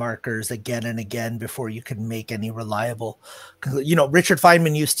types of markers again and again before you can make any reliable. Richard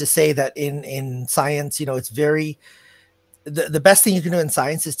Feynman used to say that in science, it's very the best thing you can do in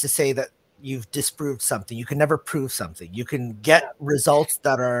science is to say that you've disproved something. You can never prove something. You can get results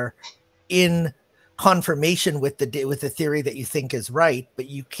that are in confirmation with the theory that you think is right, but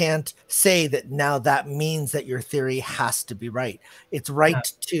you can't say that now that means that your theory has to be right. It's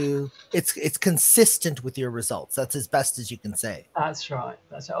right it's consistent with your results. That's as best as you can say. That's right.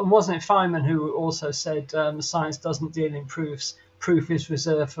 And wasn't it Feynman who also said science doesn't deal in proofs? Proof is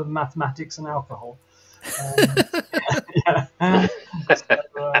reserved for mathematics and alcohol.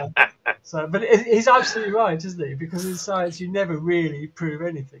 But he's absolutely right, isn't he? Because in science you never really prove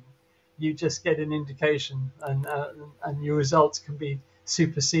anything. You just get an indication, and your results can be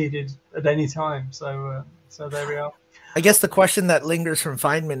superseded at any time. So there we are. I guess the question that lingers from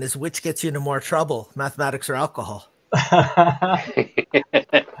Feynman is, which gets you into more trouble, mathematics or alcohol?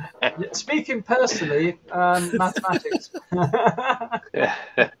 Speaking personally, mathematics.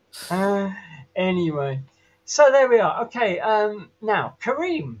 Anyway, so there we are. Okay, now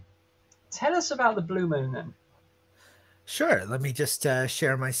Kareem, tell us about the blue moon then. Sure. Let me just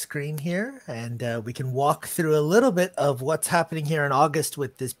share my screen here, and we can walk through a little bit of what's happening here in August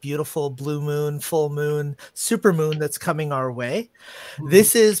with this beautiful blue moon, full moon, super moon that's coming our way. Mm-hmm.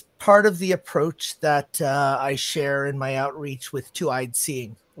 This is part of the approach that I share in my outreach with Two-Eyed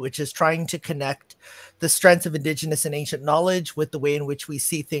Seeing, which is trying to connect the strengths of indigenous and ancient knowledge with the way in which we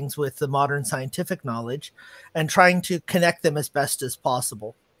see things with the modern scientific knowledge, and trying to connect them as best as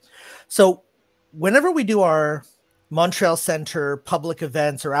possible. So whenever we do our Montreal Center public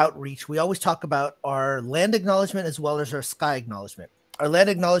events or outreach, we always talk about our land acknowledgement as well as our sky acknowledgement. Our land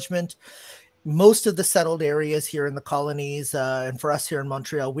acknowledgement, most of the settled areas here in the colonies, and for us here in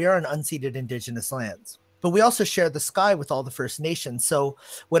Montreal, we are on unceded Indigenous lands. but we also share the sky with all the First Nations. So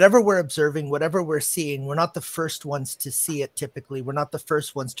whatever we're observing, whatever we're seeing, we're not the first ones to see it typically. We're not the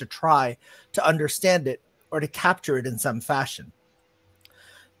first ones to try to understand it or to capture it in some fashion.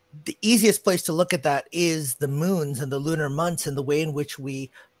 The easiest place to look at that is the moons and the lunar months and the way in which we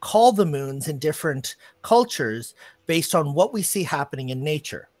call the moons in different cultures based on what we see happening in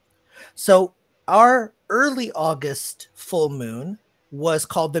nature. So our early August full moon was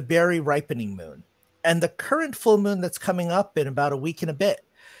called the berry ripening moon. And the current full moon that's coming up in about a week and a bit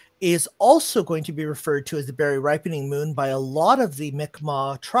is also going to be referred to as the berry ripening moon by a lot of the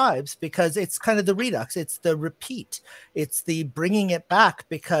Mi'kmaq tribes, because it's kind of the redux, it's the repeat, it's the bringing it back,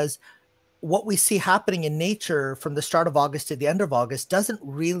 because what we see happening in nature from the start of August to the end of August doesn't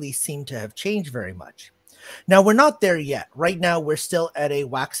really seem to have changed very much. Now, we're not there yet. Right now, we're still at a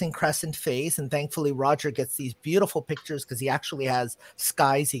waxing crescent phase, and thankfully Roger gets these beautiful pictures because he actually has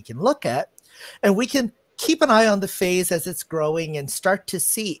skies he can look at, and we can keep an eye on the phase as it's growing and start to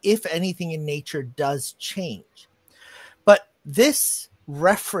see if anything in nature does change. But this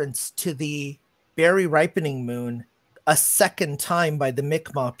reference to the berry ripening moon a second time by the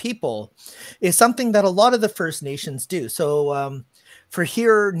Mi'kmaq people is something that a lot of the First Nations do. So for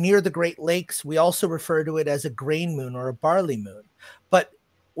here near the Great Lakes, we also refer to it as a grain moon or a barley moon. But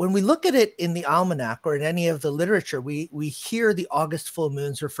when we look at it in the almanac or in any of the literature, we hear the August full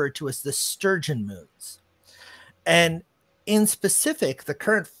moons referred to as the sturgeon moons. And in specific, the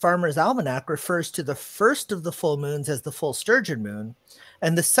current Farmer's Almanac refers to the first of the full moons as the full sturgeon moon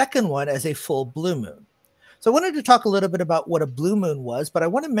and the second one as a full blue moon. So I wanted to talk a little bit about what a blue moon was, but I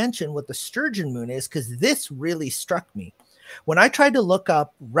want to mention what the sturgeon moon is because this really struck me. When I tried to look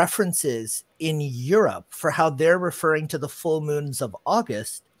up references in Europe for how they're referring to the full moons of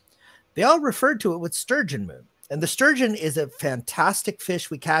August, they all referred to it with sturgeon moon. And the sturgeon is a fantastic fish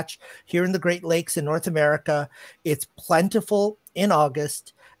we catch here in the Great Lakes in North America. It's plentiful in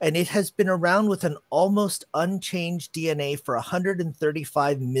August, and it has been around with an almost unchanged DNA for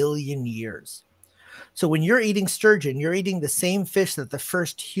 135 million years. So when you're eating sturgeon, you're eating the same fish that the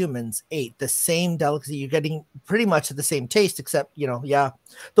first humans ate, the same delicacy. You're getting pretty much the same taste, except, yeah,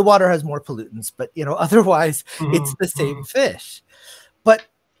 the water has more pollutants, but, otherwise it's the same fish. But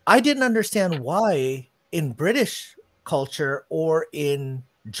I didn't understand why in British culture or in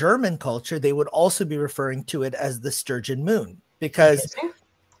German culture, they would also be referring to it as the sturgeon moon because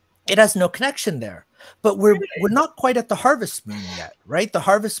it has no connection there. But we're not quite at the harvest moon yet, right? The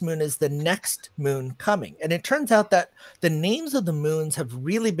harvest moon is the next moon coming. And it turns out that the names of the moons have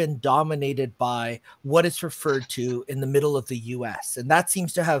really been dominated by what is referred to in the middle of the US. And that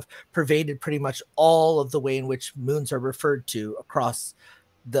seems to have pervaded pretty much all of the way in which moons are referred to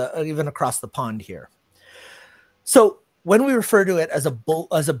even across the pond here. So when we refer to it as a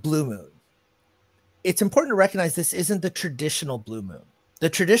blue moon, it's important to recognize this isn't the traditional blue moon. The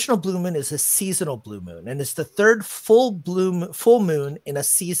traditional blue moon is a seasonal blue moon, and it's the third full moon in a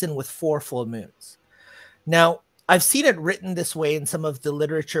season with 4 full moons. Now, I've seen it written this way in some of the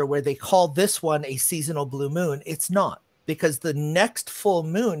literature where they call this one a seasonal blue moon. It's not, because the next full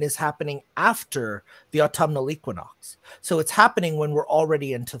moon is happening after the autumnal equinox. So it's happening when we're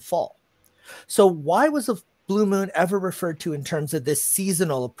already into fall. So why was a blue moon ever referred to in terms of this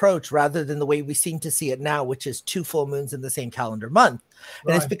seasonal approach rather than the way we seem to see it now, which is 2 full moons in the same calendar month?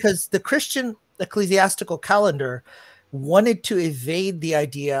 Right. And it's because the Christian ecclesiastical calendar wanted to evade the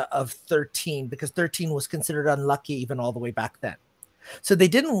idea of 13 because 13 was considered unlucky even all the way back then. So they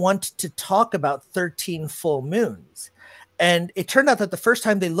didn't want to talk about 13 full moons. And it turned out that the first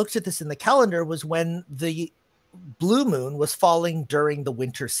time they looked at this in the calendar was when the blue moon was falling during the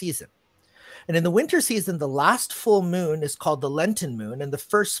winter season. And in the winter season, the last full moon is called the Lenten moon, and the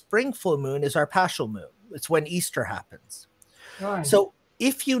first spring full moon is our Paschal moon. It's when Easter happens. Right. So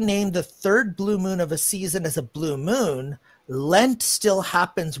if you name the third blue moon of a season as a blue moon, Lent still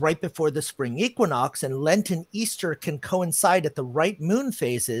happens right before the spring equinox, and Lent and Easter can coincide at the right moon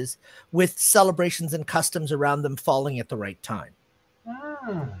phases with celebrations and customs around them falling at the right time.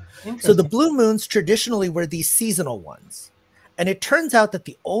 So the blue moons traditionally were these seasonal ones. And it turns out that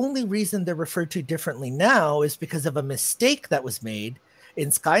the only reason they're referred to differently now is because of a mistake that was made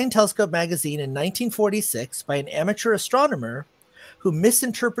in Sky and Telescope magazine in 1946 by an amateur astronomer who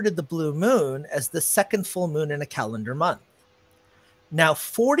misinterpreted the blue moon as the second full moon in a calendar month. Now,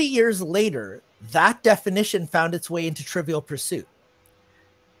 40 years later, that definition found its way into Trivial Pursuit.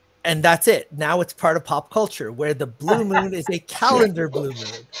 And that's it. Now it's part of pop culture, where the blue moon is a calendar blue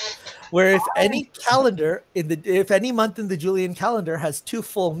moon. Where if any month in the Julian calendar has 2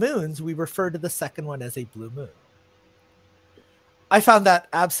 full moons, we refer to the second one as a blue moon. I found that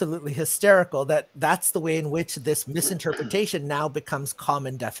absolutely hysterical, that's the way in which this misinterpretation now becomes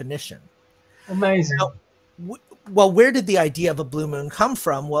common definition. Amazing. Now, well, where did the idea of a blue moon come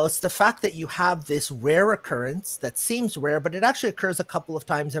from? Well, it's the fact that you have this rare occurrence that seems rare, but it actually occurs a couple of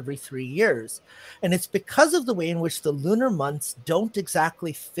times every 3 years. And it's because of the way in which the lunar months don't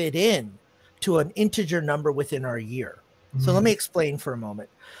exactly fit in to an integer number within our year. So let me explain for a moment.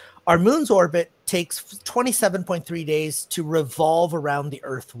 Our moon's orbit takes 27.3 days to revolve around the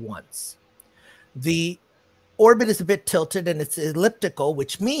Earth once. The orbit is a bit tilted and it's elliptical,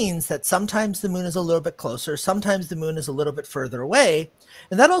 which means that sometimes the moon is a little bit closer, sometimes the moon is a little bit further away.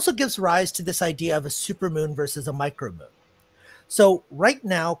 And that also gives rise to this idea of a supermoon versus a micromoon. So right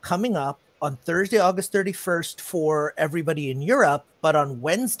now, coming up on Thursday, August 31st for everybody in Europe, but on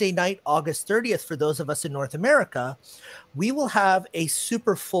Wednesday night, August 30th for those of us in North America, we will have a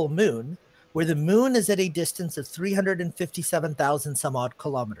super full moon where the moon is at a distance of 357,000 some odd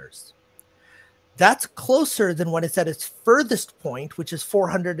kilometers. That's closer than when it's at its furthest point, which is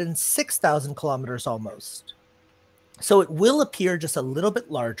 406,000 kilometers almost. So it will appear just a little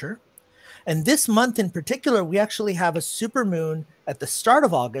bit larger. And this month in particular, we actually have a supermoon at the start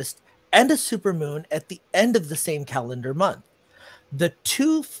of August and a supermoon at the end of the same calendar month. The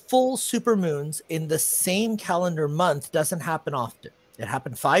two full supermoons in the same calendar month doesn't happen often. It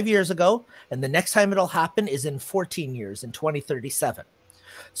happened 5 years ago, and the next time it'll happen is in 14 years, in 2037.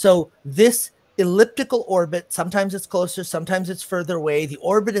 So this elliptical orbit, sometimes it's closer, sometimes it's further away. The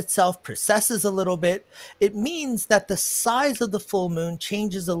orbit itself precesses a little bit. It means that the size of the full moon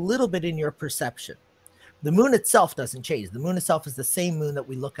changes a little bit in your perception. The moon itself doesn't change. The moon itself is the same moon that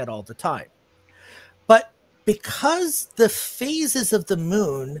we look at all the time. But because the phases of the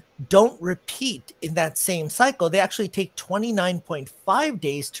moon don't repeat in that same cycle, they actually take 29.5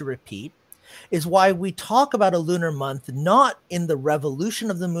 days to repeat, is why we talk about a lunar month not in the revolution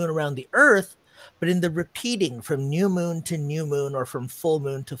of the moon around the Earth, but in the repeating from new moon to new moon or from full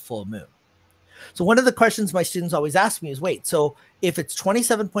moon to full moon. So one of the questions my students always ask me is, wait, so if it's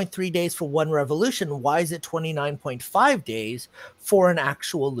 27.3 days for one revolution, why is it 29.5 days for an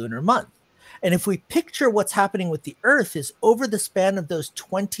actual lunar month? And if we picture what's happening with the Earth is over the span of those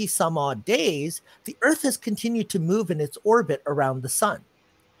 20 some odd days, the Earth has continued to move in its orbit around the sun,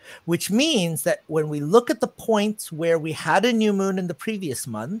 which means that when we look at the points where we had a new moon in the previous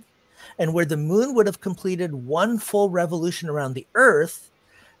month and where the moon would have completed one full revolution around the Earth,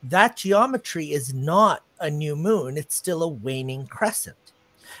 that geometry is not a new moon. It's still a waning crescent.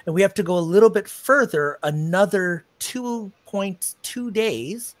 And we have to go a little bit further, another 2.2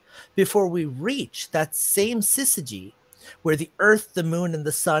 days before we reach that same syzygy where the Earth, the moon, and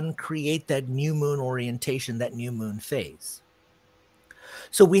the sun create that new moon orientation, that new moon phase.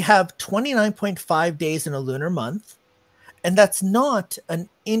 So we have 29.5 days in a lunar month, and that's not an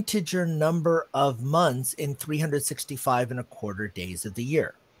integer number of months in 365 and a quarter days of the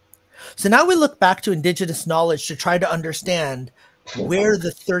year. So now we look back to indigenous knowledge to try to understand where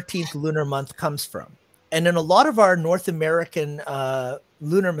the 13th lunar month comes from. And in a lot of our North American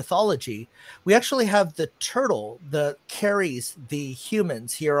lunar mythology, we actually have the turtle that carries the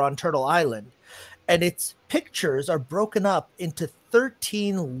humans here on Turtle Island. And its pictures are broken up into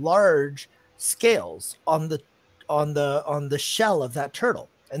 13 large scales on the shell of that turtle.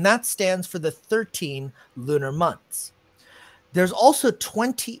 And that stands for the 13 lunar months. There's also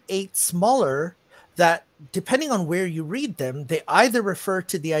 28 smaller that, depending on where you read them, they either refer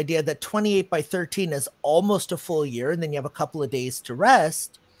to the idea that 28 by 13 is almost a full year, and then you have a couple of days to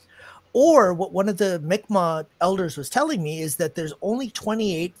rest. Or what one of the Mi'kmaq elders was telling me is that there's only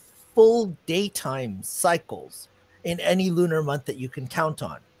 28 full daytime cycles in any lunar month that you can count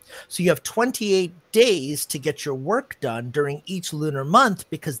on. So you have 28 days to get your work done during each lunar month,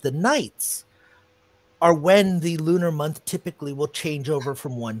 because the nights are when the lunar month typically will change over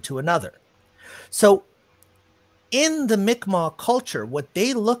from one to another. So in the Mi'kmaq culture, what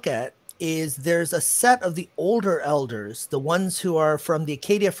they look at is there's a set of the older elders, the ones who are from the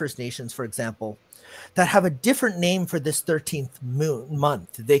Acadia First Nations, for example, that have a different name for this 13th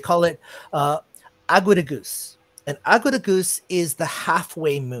month. They call it Agwadagoose. And Agwadagoose is the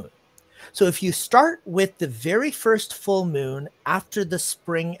halfway moon. So if you start with the very first full moon after the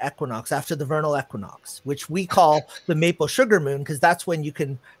spring equinox, after the vernal equinox, which we call the maple sugar moon, because that's when you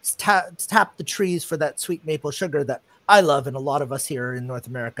can tap the trees for that sweet maple sugar that I love and a lot of us here in North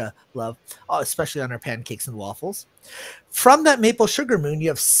America love, especially on our pancakes and waffles. From that maple sugar moon, you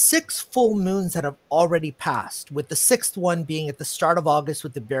have 6 full moons that have already passed, with the 6th one being at the start of August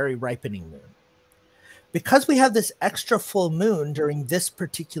with the berry ripening moon. Because we have this extra full moon during this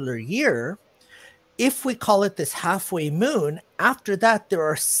particular year, if we call it this halfway moon, after that, there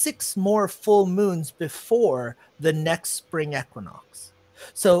are 6 more full moons before the next spring equinox.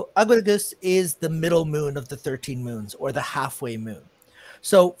 So Aguirregus is the middle moon of the 13 moons, or the halfway moon.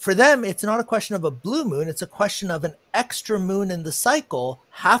 So for them, it's not a question of a blue moon. It's a question of an extra moon in the cycle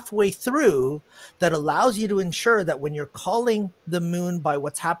halfway through that allows you to ensure that when you're calling the moon by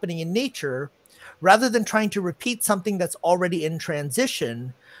what's happening in nature, rather than trying to repeat something that's already in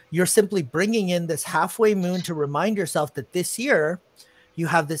transition, you're simply bringing in this halfway moon to remind yourself that this year you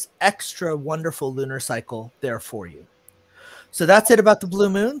have this extra wonderful lunar cycle there for you. So that's it about the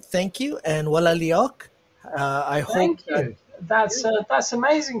blue moon. Thank you. And wala liok. Thank you. That's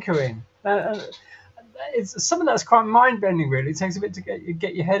amazing, Corinne. It's something that's quite mind-bending, really. It takes a bit to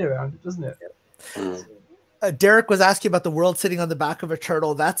get your head around it, doesn't it? Derek was asking about the world sitting on the back of a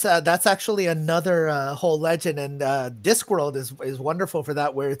turtle. That's actually another whole legend, and Discworld is wonderful for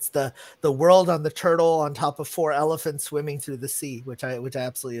that, where it's the world on the turtle on top of 4 elephants swimming through the sea, which I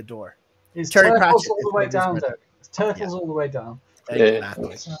absolutely adore. It's Terry turtles all the way down, Derek. It's turtles all the way down.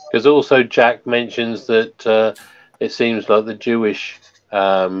 Exactly. Because also Jack mentions that it seems like the Jewish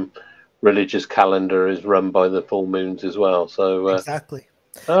religious calendar is run by the full moons as well. So exactly.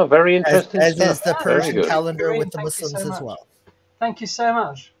 Oh, very interesting. As is the Persian calendar with the Muslims as well. Thank you so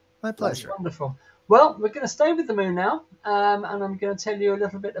much. My pleasure. That's wonderful. Well, we're going to stay with the moon now, and I'm going to tell you a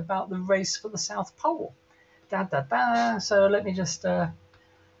little bit about the race for the South Pole. So let me just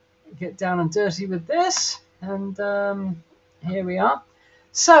get down and dirty with this, and here we are.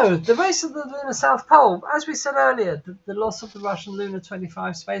 So the race of the lunar South Pole, as we said earlier, the loss of the Russian Lunar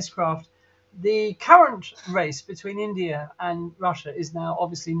 25 spacecraft. The current race between India and Russia is now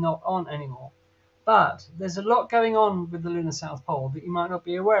obviously not on anymore. But there's a lot going on with the lunar South Pole that you might not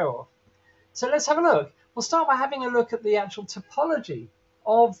be aware of. So let's have a look. We'll start by having a look at the actual topology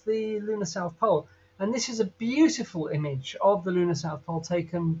of the lunar South Pole. And this is a beautiful image of the lunar South Pole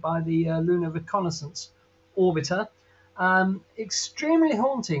taken by the Lunar Reconnaissance Orbiter. Extremely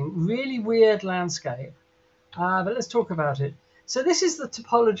haunting, really weird landscape. But let's talk about it. So this is the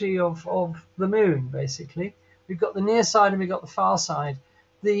topology of the moon, basically. We've got the near side and we've got the far side.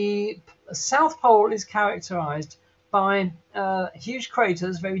 The South Pole is characterized by huge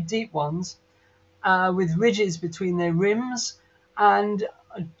craters, very deep ones, with ridges between their rims, and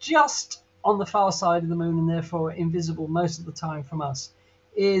just on the far side of the moon, and therefore invisible most of the time from us,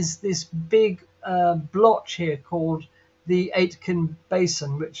 is this big blotch here called the Aitken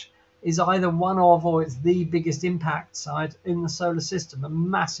Basin, which is either one of or it's the biggest impact site in the solar system, a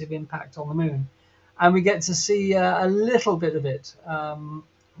massive impact on the moon. And we get to see a little bit of it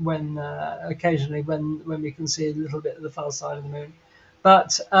when occasionally when we can see a little bit of the far side of the moon.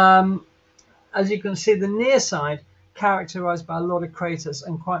 But as you can see, the near side characterized by a lot of craters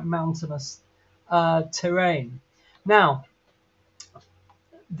and quite mountainous terrain. Now,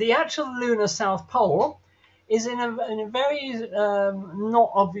 the actual lunar South Pole is in a very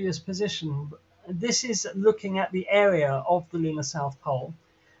not obvious position. This is looking at the area of the lunar South Pole.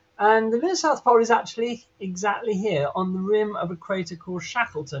 And the lunar South Pole is actually exactly here on the rim of a crater called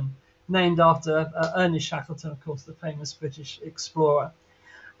Shackleton, named after Ernest Shackleton, of course, the famous British explorer.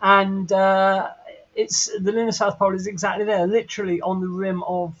 And the lunar South Pole is exactly there, literally on the rim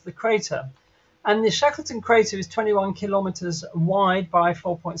of the crater. And the Shackleton crater is 21 kilometers wide by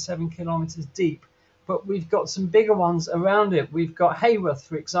 4.7 kilometers deep. But we've got some bigger ones around it. We've got Hayworth,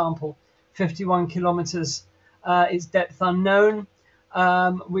 for example, 51 kilometers, its depth unknown.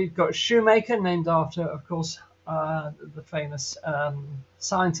 We've got Shoemaker, named after, of course, the famous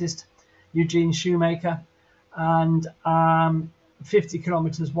scientist Eugene Shoemaker, and 50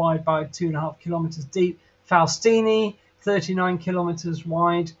 kilometers wide by 2.5 kilometers deep. Faustini, 39 kilometers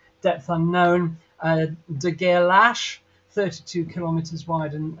wide, depth unknown. De Gerlache, 32 kilometers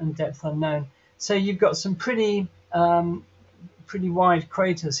wide and depth unknown. So you've got some pretty wide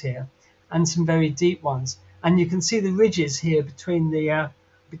craters here, and some very deep ones. And you can see the ridges here between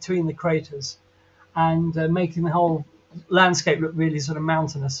the craters, and making the whole landscape look really sort of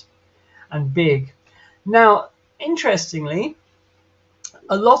mountainous and big. Now, interestingly,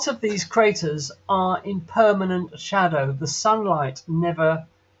 a lot of these craters are in permanent shadow. The sunlight never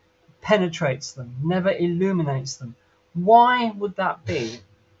penetrates them, never illuminates them. Why would that be?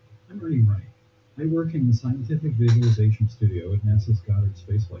 I'm Ernie Wright. I work in the Scientific Visualization Studio at NASA's Goddard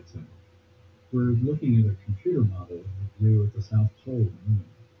Space Flight Center. We're looking at a computer model of the view at the South Pole of the Moon.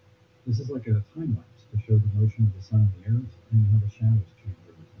 This is like a time-lapse to show the motion of the Sun and the Earth and how the shadows change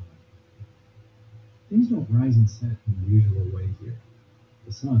over time. Things don't rise and set in the usual way here.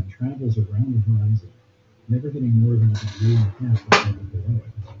 The Sun travels around the horizon, never getting more than a degree and a half above below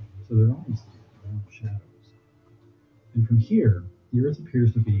it. So they're always there, long shadows. And from here, the Earth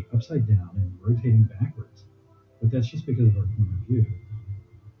appears to be upside down and rotating backwards, but that's just because of our point of view.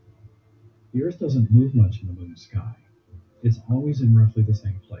 The Earth doesn't move much in the moon's sky. It's always in roughly the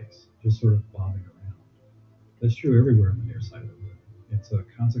same place, just sort of bobbing around. That's true everywhere on the near side of the moon. It's a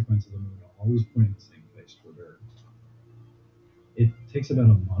consequence of the moon always pointing the same place toward Earth. It takes about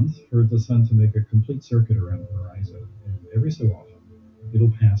a month for the sun to make a complete circuit around the horizon, and every so often,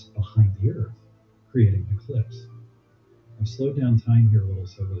 it'll pass behind the Earth, creating an eclipse. I've slowed down time here a little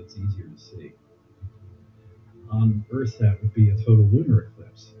so that it's easier to see. On Earth, that would be a total lunar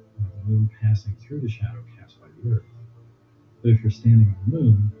eclipse, the moon passing through the shadow cast by the Earth. But if you're standing on the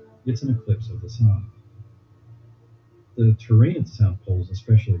moon, it's an eclipse of the sun. The terrain at the South Pole is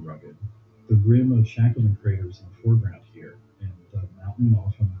especially rugged. The rim of Shackleton craters in the foreground here, and the mountain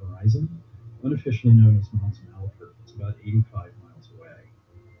off on the horizon, unofficially known as Mount Malapert. It's about 85 miles away.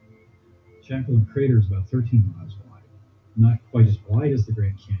 Shackleton crater is about 13 miles wide. Not quite as wide as the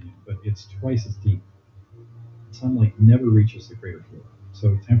Grand Canyon, but it's twice as deep. Sunlight never reaches the crater floor,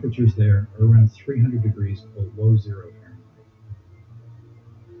 so temperatures there are around 300 degrees below zero Fahrenheit.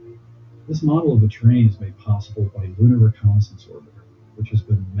 This model of the terrain is made possible by Lunar Reconnaissance Orbiter, which has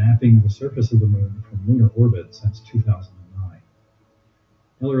been mapping the surface of the moon from lunar orbit since 2009.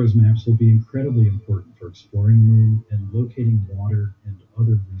 LRO's maps will be incredibly important for exploring the moon and locating water and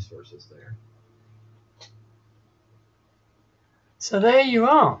other resources there. So there you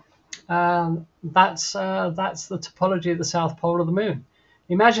are. That's the topology of the South Pole of the moon.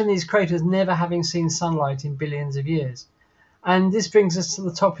 Imagine these craters never having seen sunlight in billions of years. And this brings us to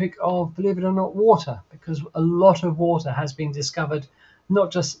the topic of, believe it or not, water, because a lot of water has been discovered,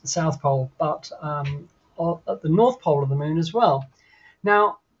 not just at the South Pole, but at the North Pole of the moon as well.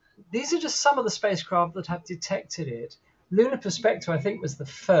 Now, these are just some of the spacecraft that have detected it. Lunar Prospector, I think, was the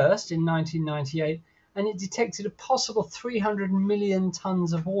first in 1998, and it detected a possible 300 million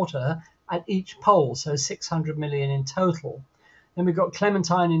tons of water at each pole, so 600 million in total. Then we got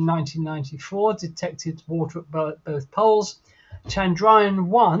Clementine in 1994, detected water at both poles.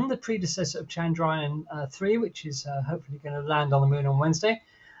 Chandrayaan-1, the predecessor of Chandrayaan-3, which is hopefully going to land on the moon on Wednesday,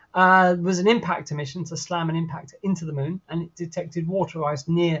 was an impactor mission to slam an impactor into the moon, and it detected water ice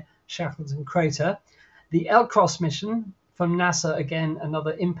near Shackleton crater. The LCROSS mission from NASA, again,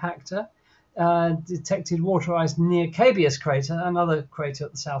 another impactor, detected water ice near Cabeus crater, another crater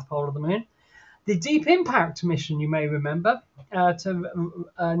at the South Pole of the moon. The Deep Impact mission, you may remember, to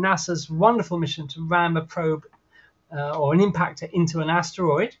NASA's wonderful mission to ram a probe or an impactor into an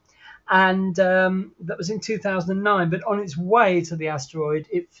asteroid, and that was in 2009. But on its way to the asteroid,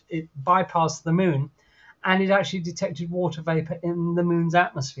 it bypassed the moon, and it actually detected water vapor in the moon's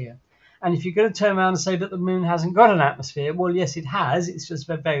atmosphere. And if you're going to turn around and say that the moon hasn't got an atmosphere, well, yes, it has. It's just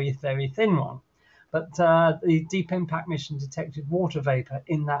a very, very thin one. But the Deep Impact mission detected water vapor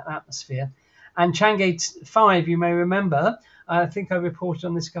in that atmosphere. And Chang'e 5, you may remember, I think I reported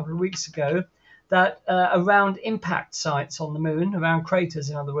on this a couple of weeks ago, that around impact sites on the moon, around craters,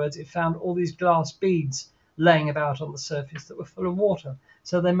 in other words, it found all these glass beads laying about on the surface that were full of water.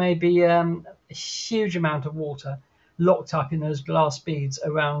 So there may be a huge amount of water locked up in those glass beads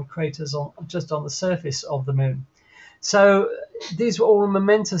around craters just on the surface of the moon. So these were all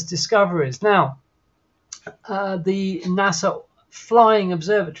momentous discoveries. Now, the NASA flying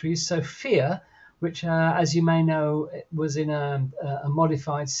observatory, SOFIA, which, as you may know, was in a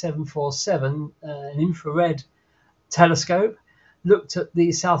modified 747, an infrared telescope, looked at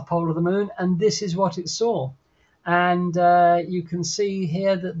the South Pole of the moon, and this is what it saw. And you can see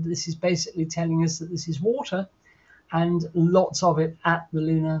here that this is basically telling us that this is water, and lots of it at the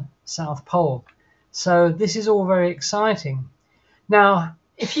lunar South Pole. So this is all very exciting. Now,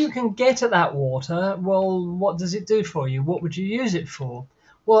 if you can get at that water, well, what does it do for you? What would you use it for?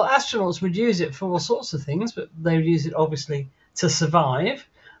 Well, astronauts would use it for all sorts of things, but they would use it obviously to survive,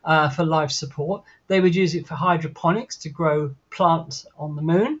 for life support. They would use it for hydroponics to grow plants on the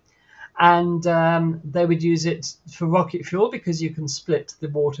moon. And they would use it for rocket fuel because you can split the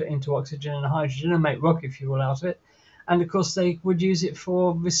water into oxygen and hydrogen and make rocket fuel out of it. And of course, they would use it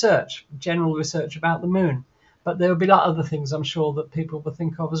for research, general research about the moon. But there would be other things, I'm sure, that people would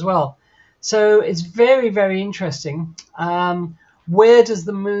think of as well. So it's very, very interesting. Where does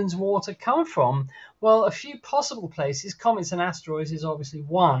the moon's water come from? Well, a few possible places. Comets and asteroids is obviously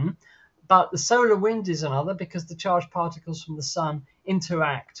one, but the solar wind is another, because the charged particles from the sun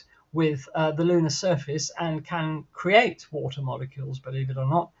interact with the lunar surface and can create water molecules, believe it or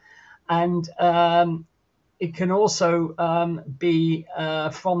not. And it can also be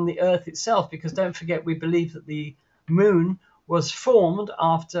from the Earth itself, because don't forget, we believe that the moon was formed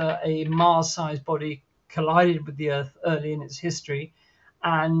after a Mars-sized body collided with the Earth early in its history,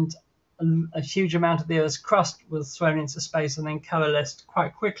 and a huge amount of the Earth's crust was thrown into space and then coalesced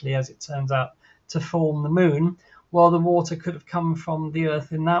quite quickly, as it turns out, to form the Moon, while the water could have come from the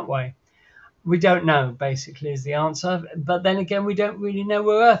Earth in that way. We don't know, basically, is the answer. But then again, we don't really know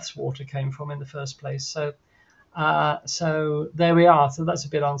where Earth's water came from in the first place. So there we are. So that's a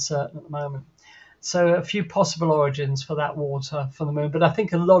bit uncertain at the moment. So a few possible origins for that water from the Moon, but I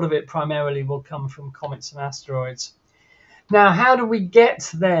think a lot of it primarily will come from comets and asteroids. Now, how do we get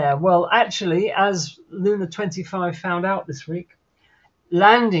there? Well, actually, as Lunar 25 found out this week,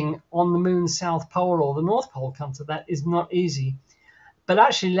 landing on the Moon's South Pole, or the North Pole, come to that, is not easy. But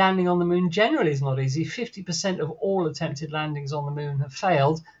actually landing on the Moon generally is not easy. 50% of all attempted landings on the Moon have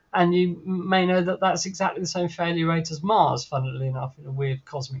failed, and you may know that that's exactly the same failure rate as Mars, funnily enough, in a weird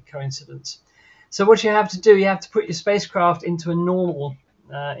cosmic coincidence. So what you have to do, you have to put your spacecraft into a normal,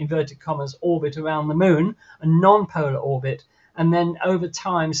 inverted commas, orbit around the Moon, a non-polar orbit, and then over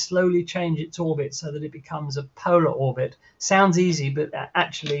time slowly change its orbit so that it becomes a polar orbit. Sounds easy, but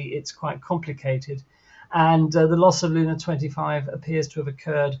actually it's quite complicated. And the loss of Lunar 25 appears to have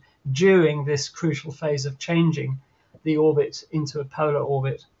occurred during this crucial phase of changing the orbit into a polar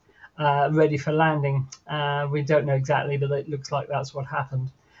orbit, ready for landing. We don't know exactly, but it looks like that's what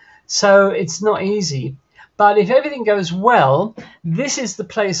happened. So it's not easy. But if everything goes well, this is the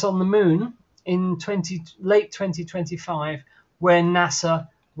place on the Moon in late 2025 where NASA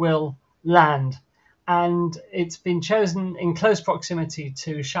will land. And it's been chosen in close proximity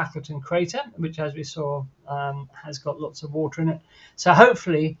to Shackleton Crater, which, as we saw, has got lots of water in it. So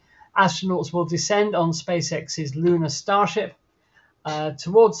hopefully astronauts will descend on SpaceX's Lunar Starship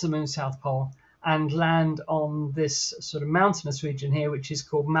towards the Moon's South Pole and land on this sort of mountainous region here, which is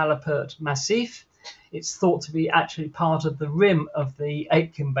called Malapert Massif. It's thought to be actually part of the rim of the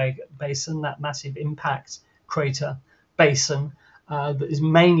Aitken Basin, that massive impact crater basin that is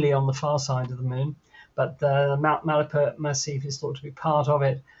mainly on the far side of the Moon. But the Malapert Massif is thought to be part of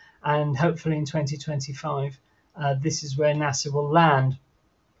it. And hopefully in 2025, this is where NASA will land.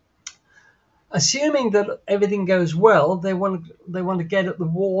 Assuming that everything goes well, they want to get at the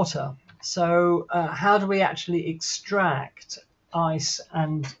water. So how do we actually extract ice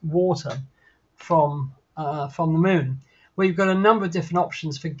and water from the Moon? We've got a number of different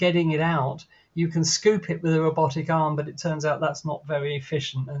options for getting it out. You can scoop it with a robotic arm, but it turns out that's not very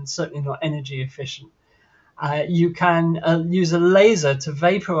efficient and certainly not energy efficient. You can use a laser to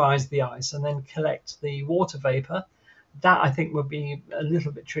vaporize the ice and then collect the water vapor. That, I think, would be a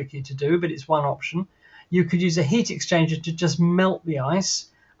little bit tricky to do, but it's one option. You could use a heat exchanger to just melt the ice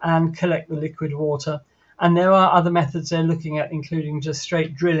and collect the liquid water. And there are other methods they're looking at, including just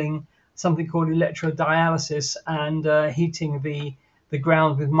straight drilling, something called electrodialysis, and heating the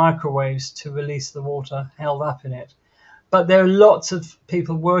ground with microwaves to release the water held up in it. But there are lots of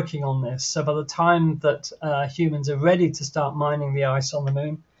people working on this. So by the time that humans are ready to start mining the ice on the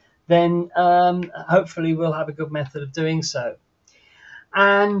Moon, then hopefully we'll have a good method of doing so.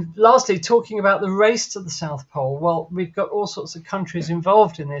 And lastly, talking about the race to the South Pole, well, we've got all sorts of countries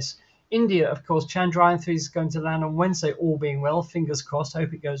involved in this. India, of course, Chandrayaan-3 is going to land on Wednesday, all being well. Fingers crossed.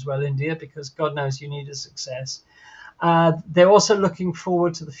 Hope it goes well, India, because God knows you need a success. They're also looking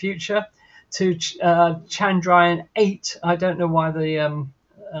forward to the future, to Chandrayaan-8. I don't know why the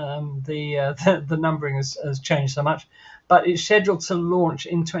numbering has changed so much, but it's scheduled to launch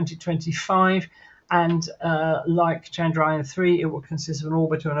in 2025. And like Chandrayaan-3, it will consist of an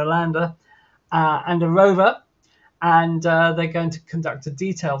orbiter and a lander and a rover. And they're going to conduct a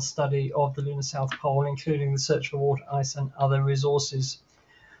detailed study of the lunar South Pole, including the search for water, ice, and other resources.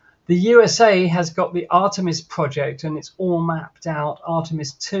 The USA has got the Artemis project, and it's all mapped out.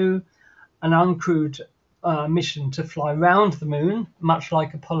 Artemis 2, an uncrewed mission to fly round the Moon, much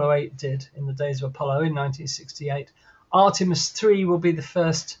like Apollo 8 did in the days of Apollo in 1968. Artemis 3 will be the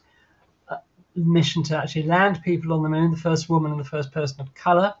first mission to actually land people on the Moon, the first woman and the first person of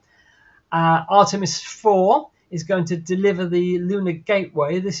color. Artemis 4 is going to deliver the Lunar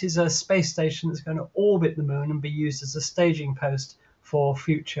Gateway. This is a space station that's going to orbit the Moon and be used as a staging post for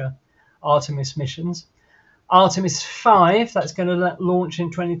future Artemis missions. Artemis 5, that's going to launch in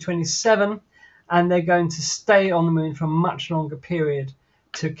 2027, and they're going to stay on the Moon for a much longer period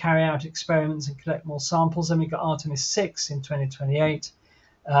to carry out experiments and collect more samples. Then we've got Artemis 6 in 2028,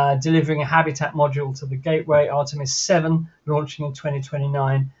 delivering a habitat module to the Gateway. Artemis 7 launching in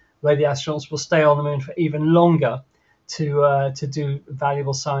 2029, where the astronauts will stay on the Moon for even longer to do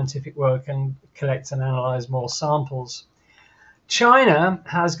valuable scientific work and collect and analyze more samples. China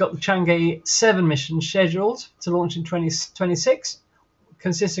has got the Chang'e 7 mission scheduled to launch in 2026,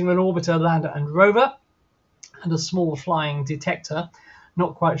 consisting of an orbiter, lander, and rover, and a small flying detector.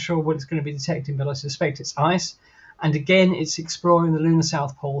 Not quite sure what it's going to be detecting, but I suspect it's ice. And again, it's exploring the lunar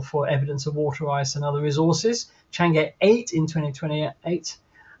South Pole for evidence of water ice and other resources. Chang'e 8 in 2028.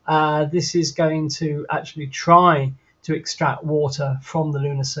 This is going to actually try to extract water from the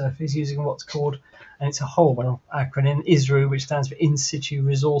lunar surface using what's called, and it's a whole acronym, ISRU, which stands for In Situ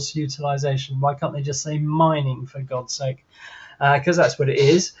Resource Utilization. Why can't they just say mining, for God's sake? Because that's what it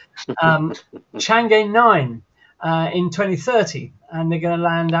is. Chang'e 9 in 2030, and they're going to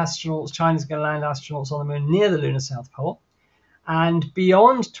land astronauts. China's going to land astronauts on the moon near the lunar South Pole. And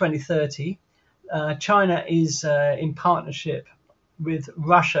beyond 2030, China is in partnership with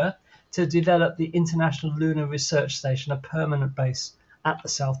Russia to develop the International Lunar Research Station, a permanent base at the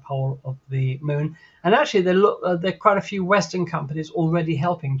South Pole of the moon. And actually, there are quite a few Western companies already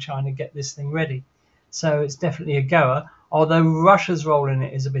helping China get this thing ready. So it's definitely a goer, although Russia's role in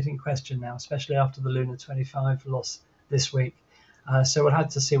it is a bit in question now, especially after the Lunar 25 loss this week. So we'll have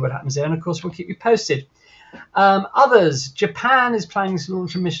to see what happens there. And of course, we'll keep you posted. Others, Japan is planning to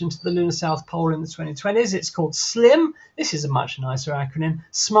launch a mission to the lunar South Pole in the 2020s. It's called SLIM. This is a much nicer acronym.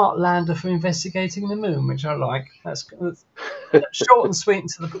 Smart Lander for Investigating the Moon, which I like. That's short and sweet and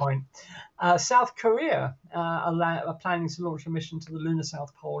to the point. South Korea are planning to launch a mission to the lunar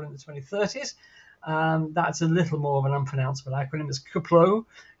South Pole in the 2030s. That's a little more of an unpronounceable acronym. It's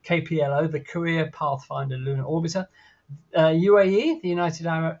KPLO, the Korea Pathfinder Lunar Orbiter. UAE, the United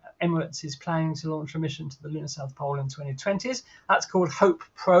Arab Emirates, is planning to launch a mission to the lunar South Pole in the 2020s. That's called HOPE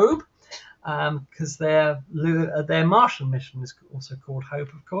Probe, because their Martian mission is also called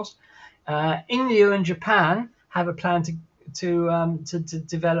HOPE, of course. India and Japan have a plan to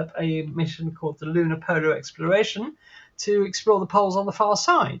develop a mission called the Lunar Polar Exploration to explore the poles on the far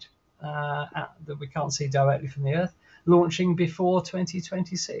side that we can't see directly from the Earth, launching before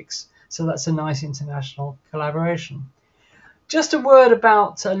 2026. So that's a nice international collaboration. Just a word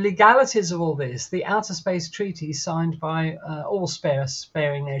about legalities of all this. The Outer Space Treaty, signed by all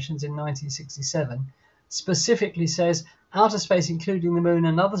sparing nations in 1967, specifically says outer space, including the moon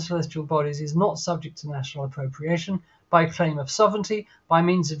and other celestial bodies, is not subject to national appropriation by claim of sovereignty, by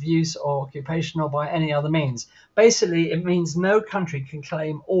means of use or occupation, or by any other means. Basically, it means no country can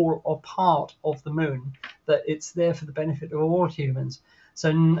claim all or part of the moon, that it's there for the benefit of all humans.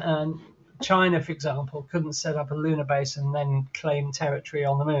 So China, for example, couldn't set up a lunar base and then claim territory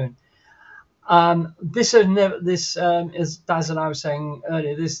on the moon. As Daz and I was saying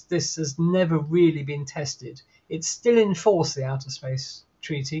earlier, this has never really been tested. It's still in force, the Outer Space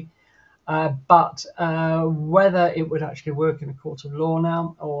Treaty, but whether it would actually work in a court of law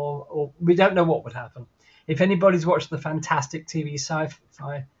now, or we don't know what would happen. If anybody's watched the fantastic TV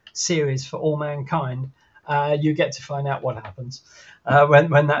sci-fi series For All Mankind, you get to find out what happens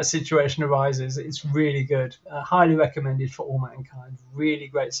when that situation arises. It's really good. Highly recommended For All Mankind. Really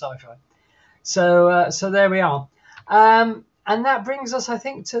great sci-fi. So there we are. And that brings us, I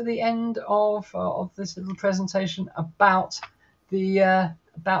think, to the end of this little presentation about the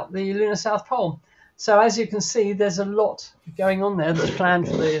lunar South Pole. So as you can see, there's a lot going on there that's planned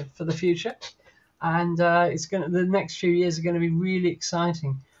for the future, and the next few years are going to be really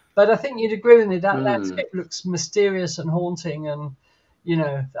exciting. But I think you'd agree with me that landscape looks mysterious and haunting, and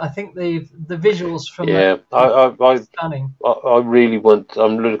I think the visuals from stunning. I really want.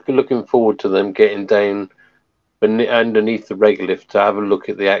 I'm looking forward to them getting down underneath the regolith to have a look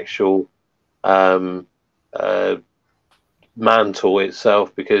at the actual mantle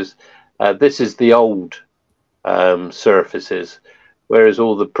itself, because this is the old surfaces, whereas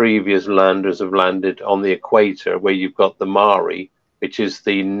all the previous landers have landed on the equator, where you've got the Mare, which is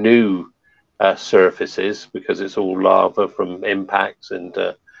the new surfaces, because it's all lava from impacts and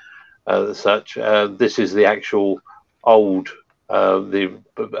such. This is the actual old,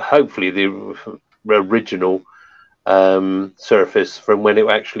 hopefully the original surface from when it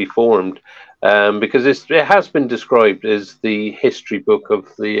actually formed, because it has been described as the history book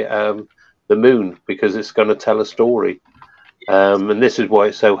of the moon, because it's going to tell a story, and this is why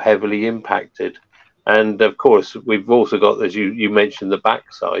it's so heavily impacted. And of course, we've also got, as you mentioned, the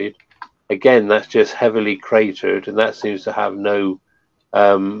backside. Again, that's just heavily cratered, and that seems to have no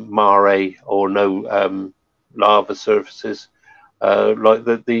mare or no lava surfaces like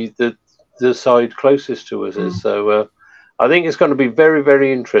the side closest to us is. So I think it's going to be very,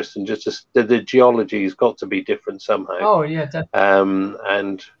 very interesting. Just the geology has got to be different somehow. Oh yeah, definitely.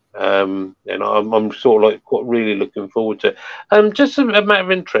 And And I'm sort of like really looking forward to it. Just a matter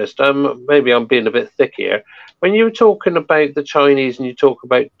of interest. Maybe I'm being a bit thick here. When you were talking about the Chinese and you talk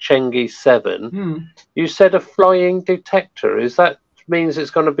about Chang'e 7, you said a flying detector. Is that means it's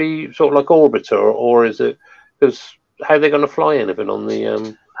going to be sort of like orbiter, or is it? Because how are they going to fly anything on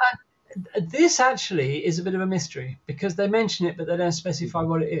the? This actually is a bit of a mystery because they mention it, but they don't specify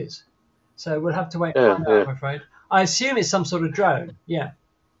what it is. So we'll have to wait and find out. I'm afraid. I assume it's some sort of drone. Yeah.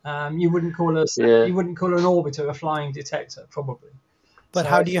 You wouldn't call an orbiter a flying detector, probably. But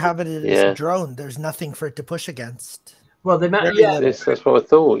how do you have it as a drone? There's nothing for it to push against. Well, that's what I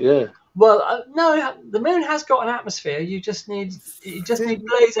thought. Yeah. Well, no, the moon has got an atmosphere. You just need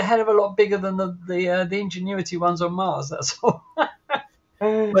blades a hell of a lot bigger than the Ingenuity ones on Mars. That's all.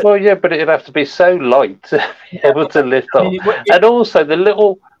 Well, yeah, but it'd have to be so light to be able to lift off, and also the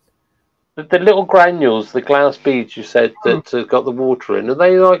little granules, the glass beads you said that got the water in. Are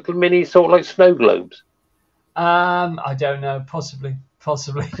they like mini sort of like snow globes? I don't know. Possibly.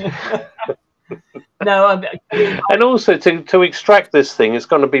 No, and also to extract this thing, it's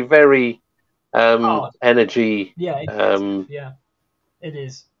going to be very energy. Yeah, it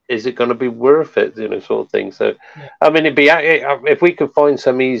is. Is it going to be worth it, sort of thing? So, I mean, if we could find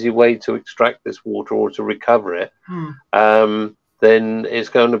some easy way to extract this water or to recover it, then it's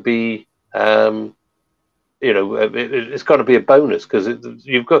going to be, it's got to be a bonus because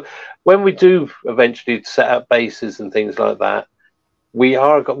you've got when we do eventually set up bases and things like that. We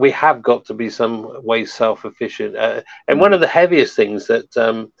have got to be some way self-efficient, and one of the heaviest things that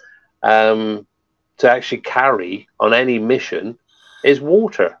to actually carry on any mission is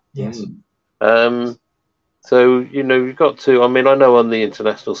water. Yes. So you've got to. I mean, I know on the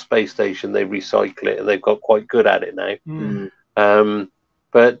International Space Station they recycle it, and they've got quite good at it now.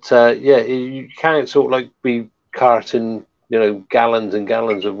 But you can't sort of like be carting gallons and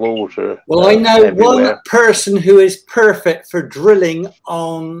gallons of water. Well, I know everywhere. One person who is perfect for drilling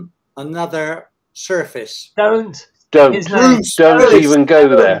on another surface. Don't even go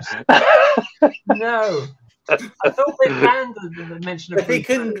there. No. I thought we banned the mention of if he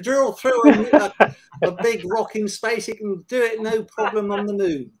can drill through a big rock in space, he can do it no problem on the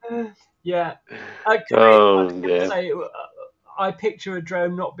moon. Yeah. I picture a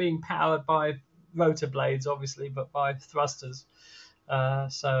drone not being powered by rotor blades, obviously, but by thrusters.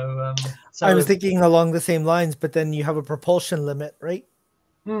 So I was thinking along the same lines, but then you have a propulsion limit, right?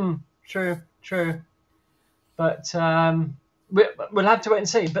 True. But we'll have to wait and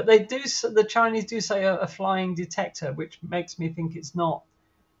see. But the Chinese do say a flying detector, which makes me think it's not.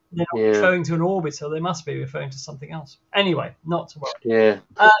 They're not referring to an orbiter. They must be referring to something else. Anyway, not to worry. Yeah,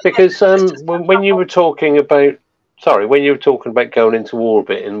 because when you were talking about. Sorry, when you were talking about going into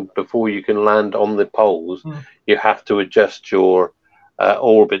orbit and before you can land on the poles, you have to adjust your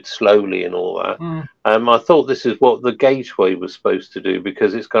orbit slowly and all that. I thought this is what the Gateway was supposed to do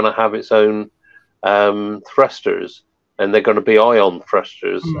because it's going to have its own thrusters and they're going to be ion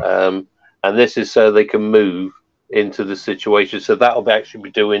thrusters. And this is so they can move into the situation. So that'll actually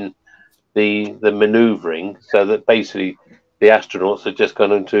be doing the maneuvering so that basically the astronauts are just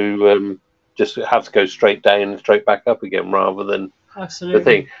going to... just have to go straight down and straight back up again rather than the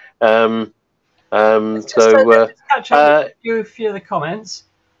thing. Let's catch up with a few of the comments.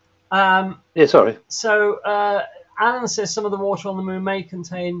 Sorry. So Alan says some of the water on the moon may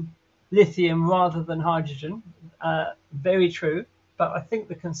contain lithium rather than hydrogen. Very true, but I think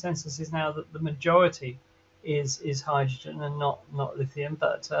the consensus is now that the majority is hydrogen and not lithium.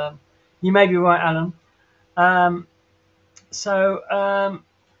 But you may be right, Alan.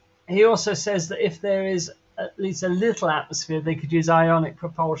 He also says that if there is at least a little atmosphere, they could use ionic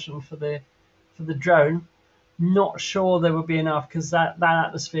propulsion for the drone. Not sure there would be enough because that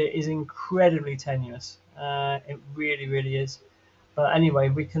atmosphere is incredibly tenuous. It really, really is. But anyway,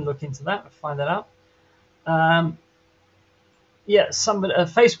 we can look into that and find that out. A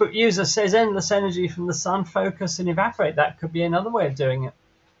Facebook user says endless energy from the sun, focus and evaporate. That could be another way of doing it.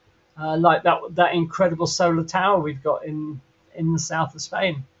 Like that incredible solar tower we've got in the south of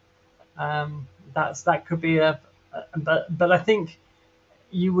Spain. That could be but I think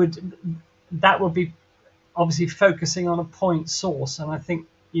that would be obviously focusing on a point source, and I think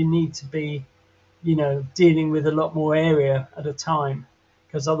you need to be dealing with a lot more area at a time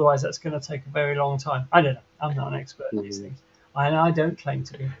because otherwise that's going to take a very long time. I don't know, I'm not an expert in these things, and I don't claim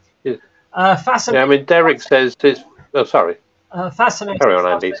to be. Fascinating. I mean, Derek says this. Oh, sorry. Fascinating. Carry on,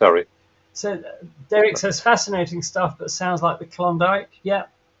 Andy. Sorry. So Derek says fascinating stuff, but sounds like the Klondike. Yeah.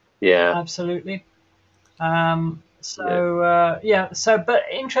 Yeah, absolutely. But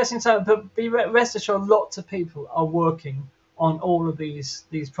interesting. So, but be rest assured, lots of people are working on all of these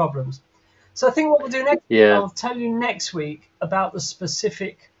problems. So I think what we'll do next, I'll tell you next week about the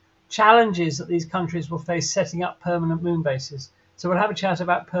specific challenges that these countries will face setting up permanent moon bases. So we'll have a chat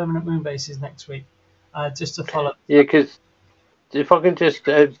about permanent moon bases next week, just to follow. Yeah, because if I can just,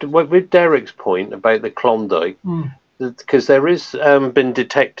 with Derek's point about the Klondike, because there is been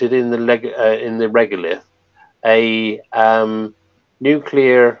detected in the regolith a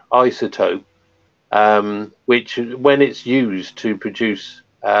nuclear isotope, which when it's used to produce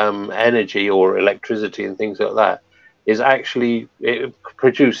energy or electricity and things like that, is actually, it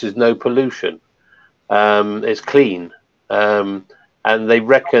produces no pollution. It's clean. And they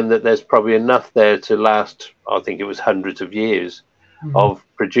reckon that there's probably enough there to last, I think it was hundreds of years of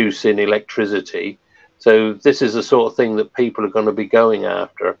producing electricity. So this is the sort of thing that people are going to be going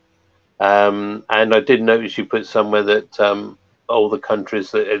after. And I did notice you put somewhere that all the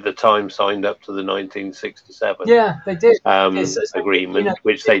countries that at the time signed up to the 1967 they did. agreement,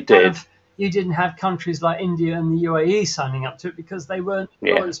 which they did. You didn't have countries like India and the UAE signing up to it because they weren't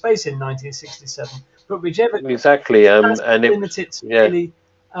in space in 1967. But whichever exactly, and it limited to really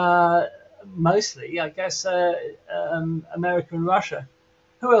mostly, I guess, America and Russia.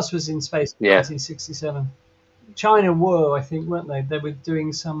 Who else was in space in 1967? China were, I think, weren't they? They were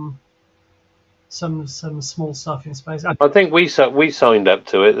doing some small stuff in space. I think we signed up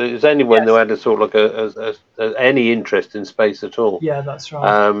to it. Is anyone who had a sort of like any interest in space at all? Yeah, that's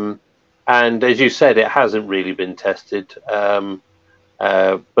right. And as you said, it hasn't really been tested.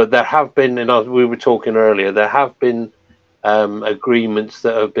 But there have been, and we were talking earlier, there have been agreements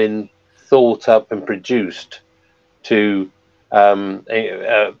that have been thought up and produced to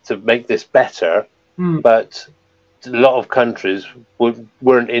make this better, but a lot of countries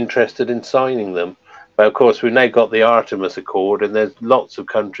weren't interested in signing them. But of course, we've now got the Artemis Accord, and there's lots of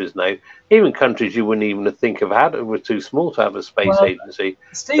countries now, even countries you wouldn't even think of had, were too small to have a space agency,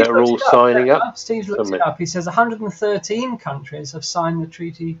 that are all signing up. Steve looked it up. He says 113 countries have signed the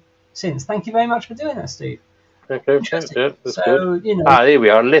treaty since. Thank you very much for doing that, Steve. Okay, that's good. Here we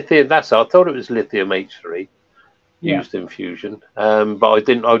are. Lithium. I thought it was lithium H3 used in fusion, but I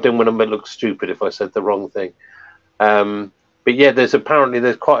didn't want to look stupid if I said the wrong thing. But yeah, there's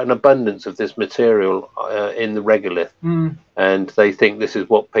quite an abundance of this material in the regolith, and they think this is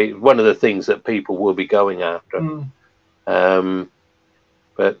one of the things that people will be going after.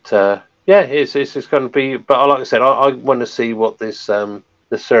 It's just going to be. But like I said, I want to see what this the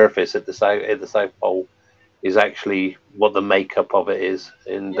surface at the South Pole is actually, what the makeup of it is,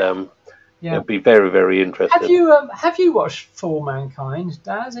 and it'll be very, very interesting. Have you watched For Mankind?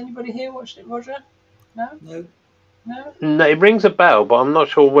 Has anybody here watched it, Roger? No. No, it rings a bell, but I'm not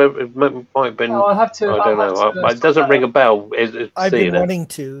sure whether it might have been. I'll have to. I don't know. It doesn't ring a bell. I've been wanting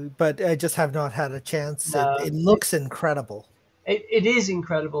to, but I just have not had a chance. No, it looks incredible. It is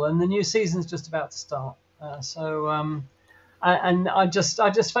incredible, and the new season's just about to start. And I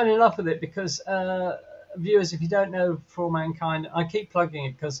just fell in love with it because viewers, if you don't know For Mankind, I keep plugging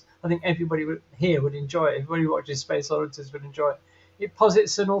it because I think everybody here would enjoy it. Everybody who watches Space Oddities would enjoy it. It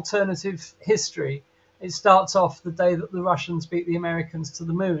posits an alternative history. It starts off the day that the Russians beat the Americans to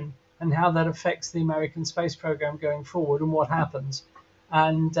the moon and how that affects the American space program going forward and what happens.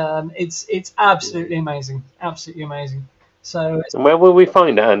 And it's absolutely amazing. Absolutely amazing. So where will we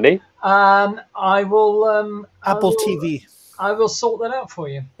find it, Andy? I will Apple TV. I will sort that out for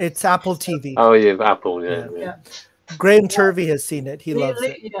you. It's Apple TV. Oh, yeah, Apple, yeah. Graham Turvey has seen it. He loves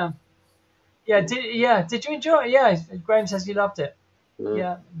it. Did you enjoy it? Yeah, Graham says he loved it.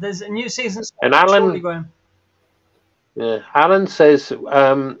 Yeah, there's a new season. And Alan, Alan says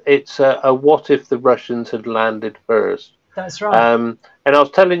it's a what if the Russians had landed first. That's right. And I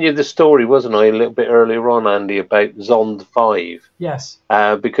was telling you the story, wasn't I, a little bit earlier on, Andy, about Zond 5. Yes.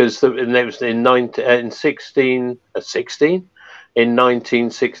 Because it was in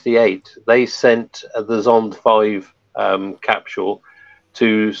 1968, they sent the Zond 5 capsule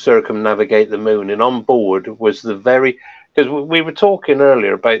to circumnavigate the moon, and on board was because we were talking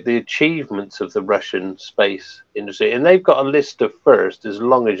earlier about the achievements of the Russian space industry, and they've got a list of first as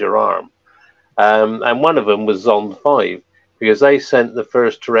long as your arm. And one of them was Zond 5, because they sent the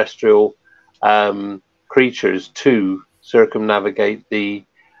first terrestrial creatures to circumnavigate the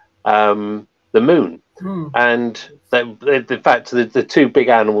moon. And in fact, the two big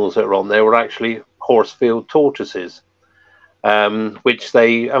animals that were on there were actually horsefield tortoises. Which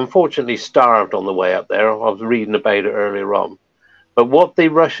they unfortunately starved on the way up there. I was reading about it earlier on. But what the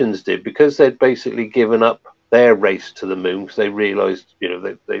Russians did, because they'd basically given up their race to the moon, because they realized,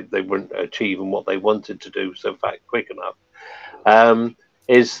 they weren't achieving what they wanted to do so quick enough.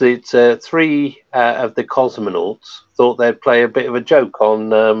 is that three of the cosmonauts thought they'd play a bit of a joke on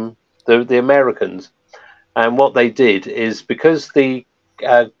the Americans. And what they did is, because the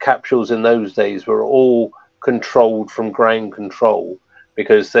capsules in those days were all controlled from ground control,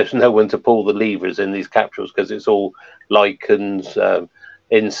 because there's no one to pull the levers in these capsules, because it's all lichens,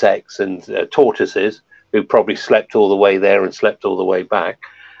 insects, and tortoises who probably slept all the way there and slept all the way back.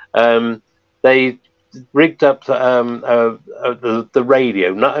 They rigged up the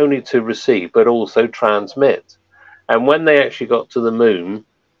radio not only to receive but also transmit. And when they actually got to the moon,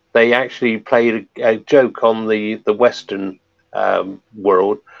 they actually played a joke on the Western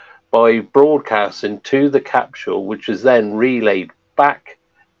world by broadcasting to the capsule, which was then relayed back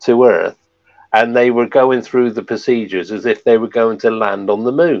to Earth, and they were going through the procedures as if they were going to land on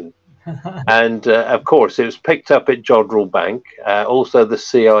the moon. And of course, it was picked up at Jodrell Bank. Also, the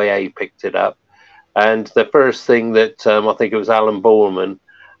CIA picked it up. And the first thing that I think it was Alan Borman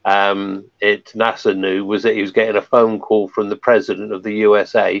at NASA knew was that he was getting a phone call from the president of the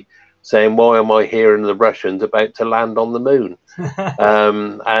USA saying, "Why am I hearing the Russians about to land on the moon?"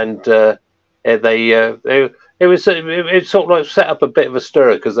 It sort of like set up a bit of a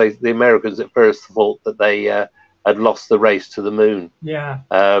stir, because the Americans at first thought that they had lost the race to the moon. Yeah.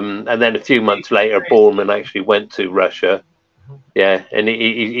 And then a few months later, Borman actually went to Russia. Yeah, and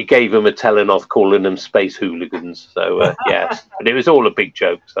he gave them a telling off, calling them space hooligans. So yeah, but it was all a big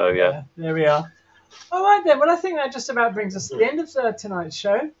joke. So yeah, there we are. All right then. Well, I think that just about brings us to the end of tonight's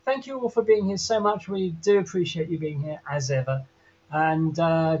show. Thank you all for being here so much. We do appreciate you being here as ever. And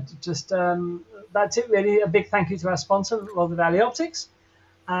that's it really. A big thank you to our sponsor, Rother Valley Optics.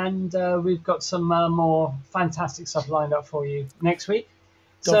 And we've got some more fantastic stuff lined up for you next week.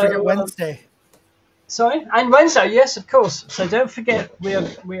 Don't forget Wednesday. Sorry, and Wednesday, yes, of course. So don't forget, we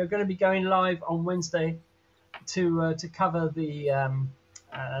are going to be going live on Wednesday to cover the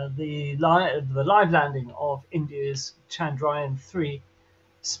live landing of India's Chandrayaan-3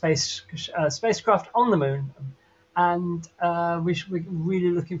 spacecraft on the moon, and we're really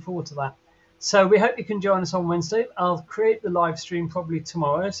looking forward to that. So we hope you can join us on Wednesday. I'll create the live stream probably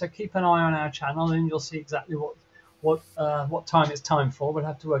tomorrow, so keep an eye on our channel, and you'll see exactly what time it's time for. We'll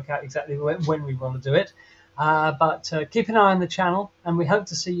have to work out exactly when we want to do it. But keep an eye on the channel, and we hope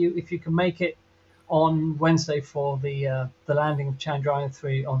to see you, if you can make it, on Wednesday for the landing of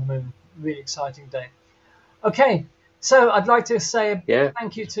Chandrayaan-3 on the moon. Really exciting day. Okay, so I'd like to say a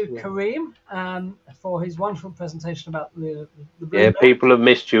thank you to Kareem for his wonderful presentation about the yeah, people have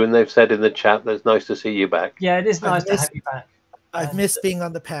missed you, and they've said in the chat that it's nice to see you back. Yeah, it is nice to have you back. I've missed being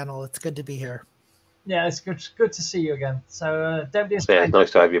on the panel. It's good to be here. Yeah, it's good to see you again. So don't be yeah, it's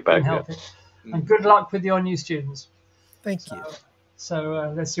nice to have you back. And good luck with your new students. Thank you.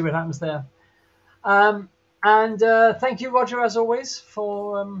 So let's see what happens there. And thank you, Roger, as always,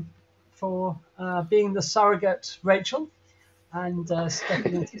 for being the surrogate Rachel and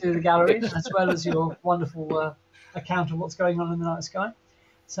stepping in to do the gallery, as well as your wonderful account of what's going on in the night sky.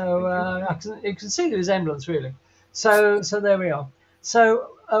 So you can see the resemblance, really. So there we are.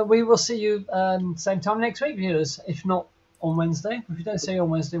 So we will see you same time next week, viewers, if not on Wednesday. If you don't see you on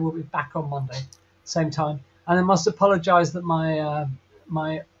Wednesday, we'll be back on Monday, same time. And I must apologise that my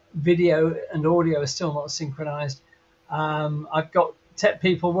video and audio is still not synchronized. I've got tech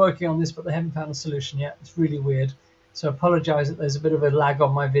people working on this, but they haven't found a solution yet. It's really weird. So I apologize that there's a bit of a lag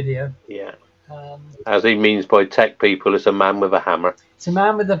on my video. Yeah. As he means by tech people, it's a man with a hammer. It's a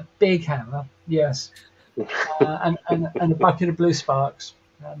man with a big hammer, yes. And a bucket of blue sparks.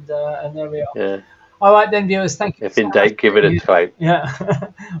 And there we are. Yeah. All right then, viewers, thank you. If in doubt, give it a try. Yeah,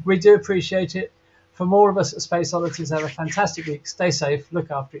 we do appreciate it. From all of us at Space Oddities, have a fantastic week. Stay safe,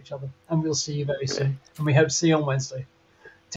 look after each other, and we'll see you very soon. And we hope to see you on Wednesday.